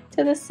here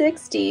to the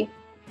 60?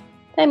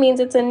 That means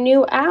it's a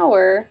new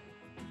hour.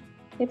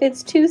 If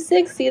it's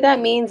 2:60, that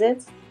means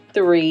it's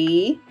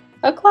 3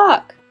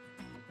 o'clock.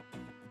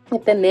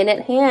 If the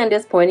minute hand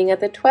is pointing at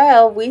the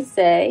 12, we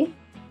say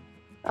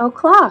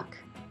o'clock.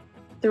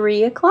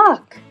 3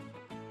 o'clock.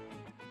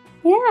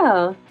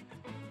 Yeah.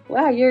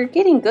 Wow, you're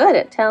getting good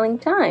at telling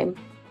time.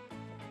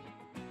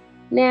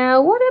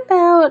 Now, what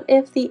about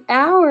if the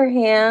hour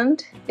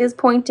hand is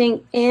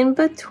pointing in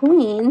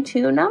between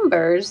two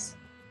numbers?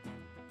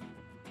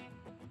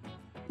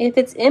 If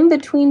it's in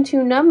between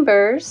two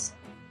numbers,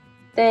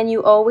 then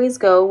you always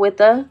go with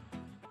the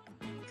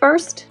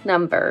first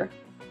number.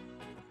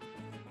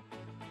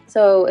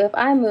 So if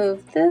I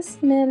move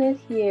this minute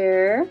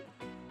here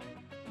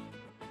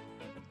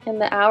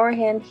and the hour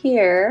hand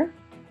here,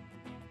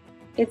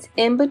 it's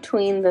in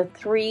between the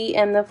 3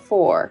 and the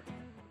 4.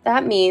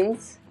 That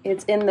means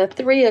it's in the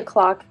 3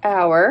 o'clock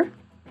hour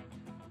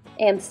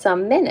and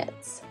some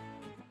minutes.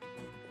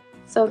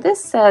 So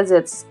this says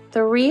it's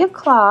 3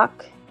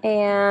 o'clock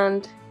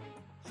and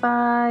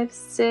 5,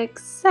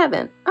 6,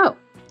 7. Oh,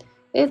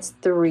 it's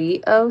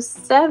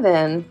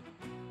 3:07.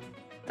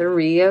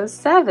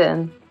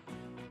 3:07.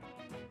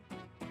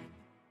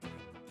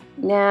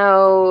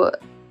 Now,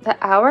 the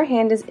hour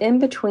hand is in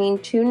between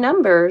two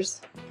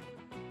numbers,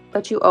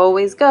 but you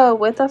always go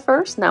with the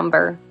first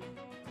number.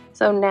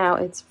 So now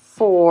it's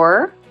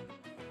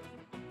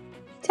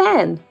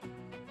 4:10.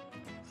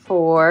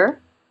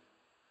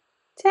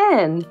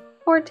 4:10.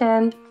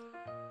 4:10.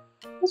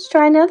 Let's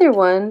try another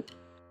one.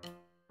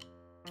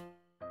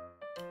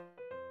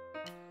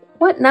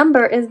 What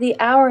number is the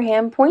hour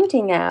hand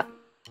pointing at?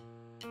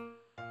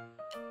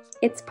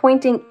 It's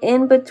pointing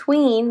in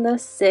between the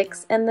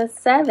 6 and the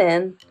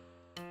 7.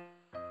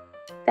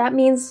 That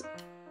means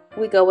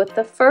we go with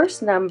the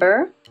first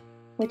number,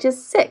 which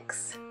is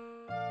 6.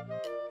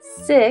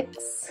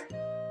 6.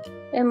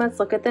 And let's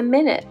look at the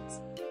minutes.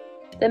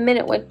 The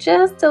minute went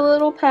just a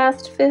little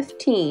past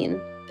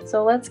 15.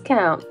 So let's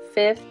count.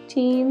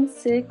 15,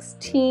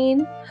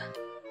 16,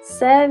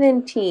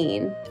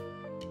 17.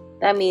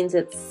 That means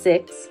it's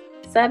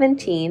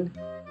 6:17.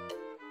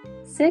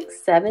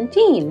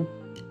 6:17.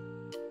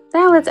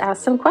 Now let's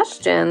ask some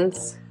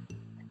questions.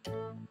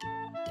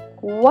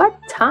 What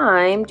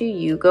time do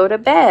you go to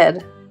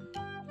bed?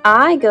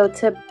 I go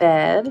to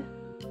bed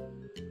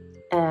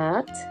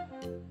at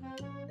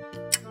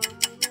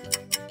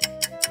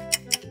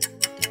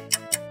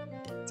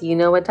Do you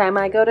know what time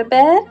I go to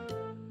bed?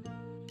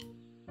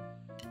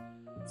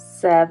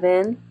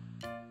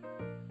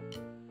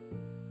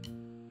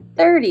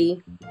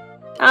 7:30.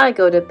 I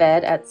go to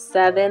bed at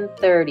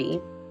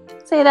 7:30.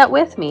 Say that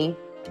with me.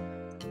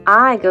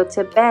 I go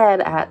to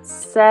bed at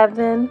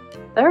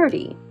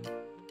 7:30.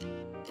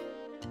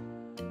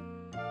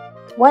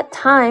 What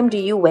time do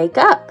you wake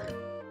up?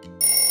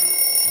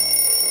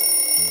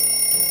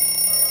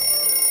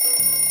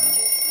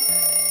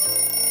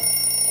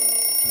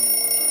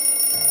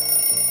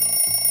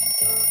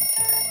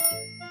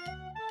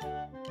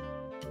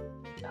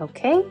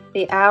 Okay,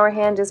 the hour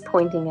hand is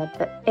pointing at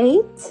the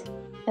 8,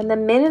 and the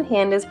minute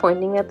hand is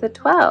pointing at the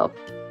 12,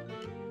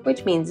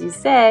 which means you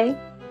say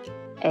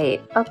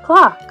 8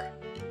 o'clock.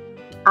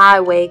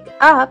 I wake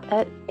up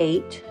at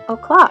 8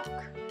 o'clock.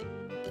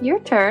 Your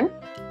turn.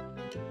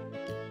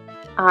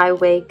 I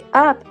wake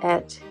up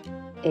at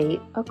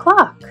 8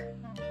 o'clock.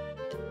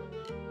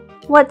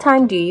 What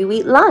time do you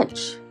eat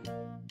lunch?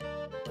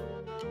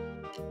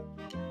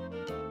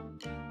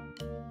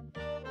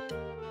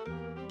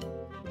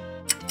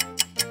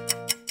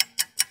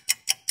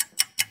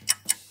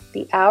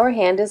 The hour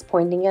hand is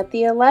pointing at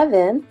the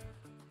 11,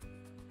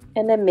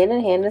 and the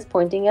minute hand is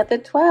pointing at the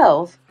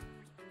 12.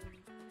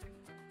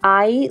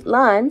 I eat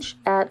lunch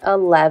at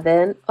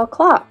 11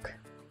 o'clock.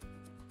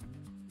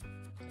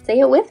 Say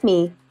it with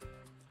me.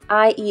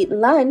 I eat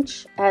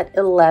lunch at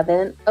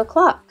 11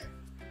 o'clock.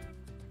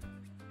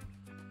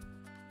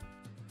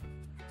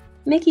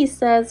 Mickey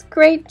says,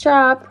 great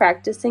job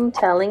practicing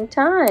telling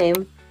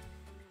time.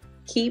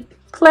 Keep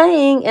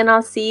playing, and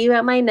I'll see you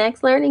at my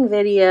next learning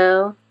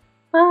video.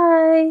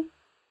 Bye!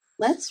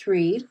 Let's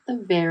read The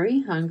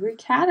Very Hungry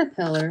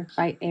Caterpillar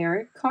by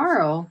Eric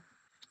Carle.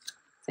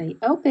 Say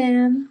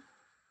open,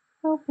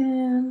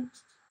 open.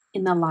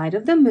 In the light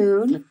of the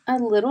moon, a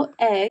little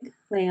egg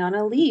lay on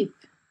a leaf.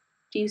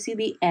 Do you see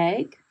the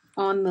egg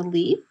on the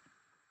leaf?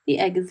 The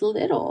egg is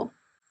little.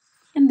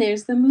 And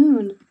there's the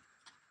moon.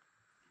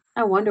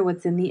 I wonder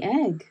what's in the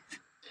egg.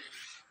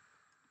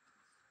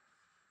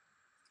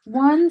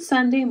 One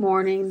Sunday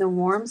morning, the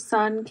warm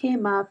sun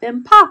came up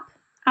and pop!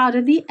 Out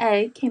of the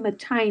egg came a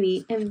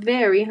tiny and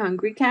very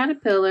hungry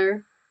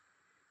caterpillar.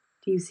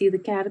 Do you see the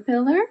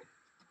caterpillar?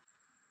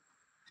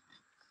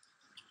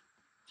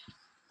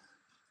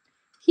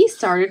 He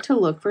started to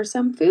look for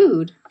some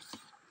food.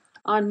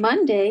 On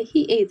Monday,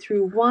 he ate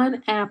through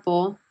one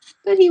apple,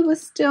 but he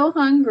was still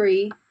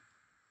hungry.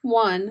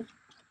 1.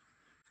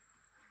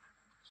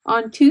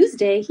 On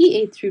Tuesday, he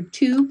ate through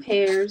 2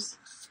 pears,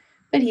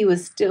 but he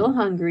was still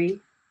hungry.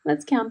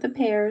 Let's count the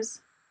pears.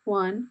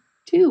 1,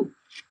 2.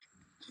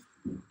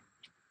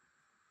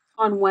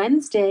 On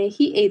Wednesday,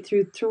 he ate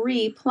through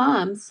 3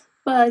 plums,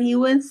 but he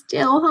was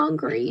still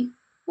hungry.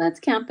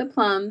 Let's count the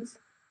plums.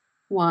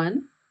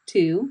 1,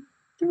 2,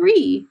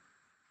 3.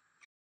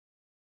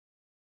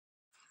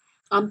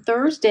 On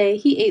Thursday,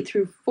 he ate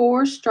through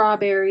 4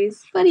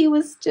 strawberries, but he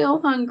was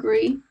still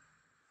hungry.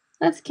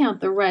 Let's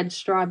count the red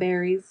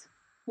strawberries.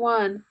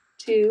 1,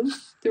 2,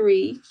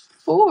 3,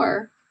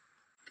 4.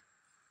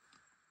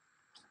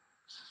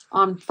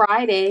 On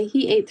Friday,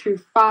 he ate through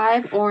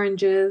 5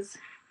 oranges,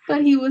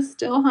 but he was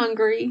still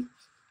hungry.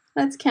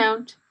 Let's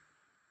count.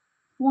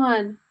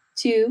 1,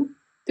 2,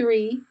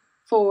 3,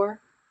 4,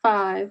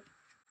 5.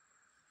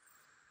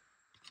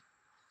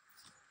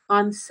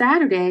 On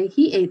Saturday,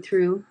 he ate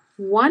through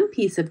 1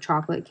 piece of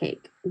chocolate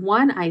cake,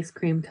 1 ice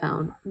cream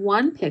cone,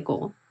 1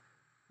 pickle,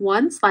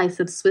 1 slice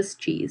of Swiss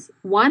cheese,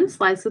 1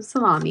 slice of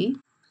salami,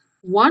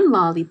 1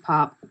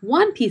 lollipop,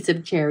 1 piece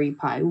of cherry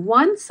pie,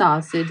 1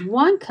 sausage,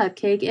 1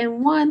 cupcake,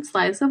 and 1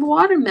 slice of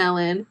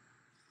watermelon.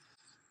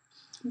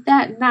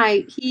 That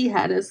night, he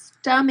had a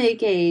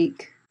stomach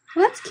ache.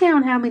 Let's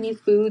count how many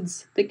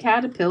foods the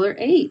caterpillar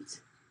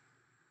ate.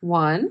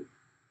 1,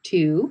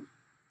 2,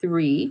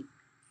 3,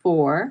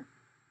 4,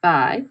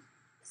 5,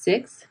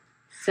 6,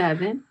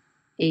 7,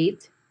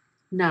 8,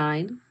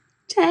 9,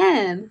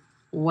 10.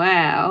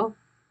 Wow.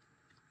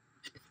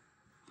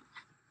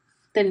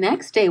 The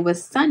next day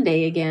was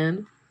Sunday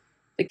again.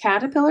 The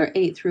caterpillar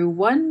ate through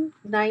 1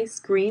 nice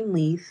green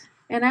leaf,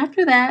 and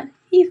after that,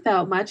 he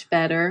felt much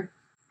better.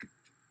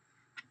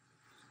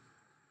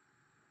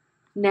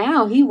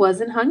 Now he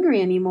wasn't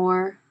hungry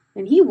anymore,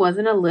 and he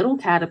wasn't a little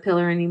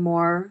caterpillar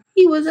anymore.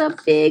 He was a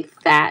big,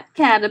 fat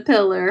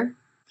caterpillar.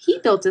 He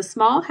built a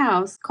small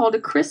house called a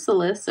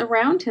chrysalis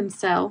around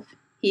himself.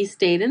 He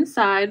stayed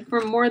inside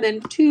for more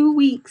than 2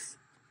 weeks.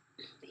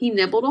 He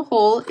nibbled a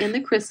hole in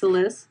the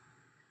chrysalis,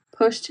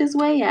 pushed his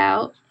way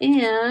out,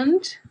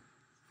 and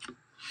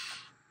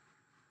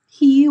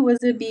he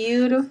was a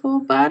beautiful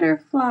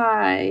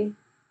butterfly.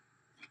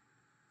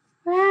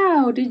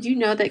 Wow, did you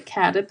know that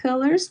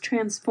caterpillars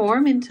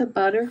transform into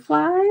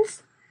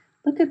butterflies?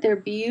 Look at their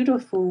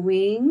beautiful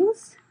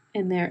wings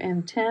and their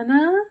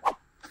antenna.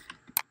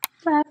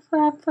 Flap,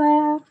 flap,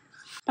 flap.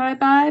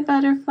 Bye-bye,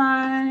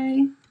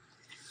 butterfly.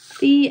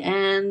 The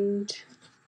end.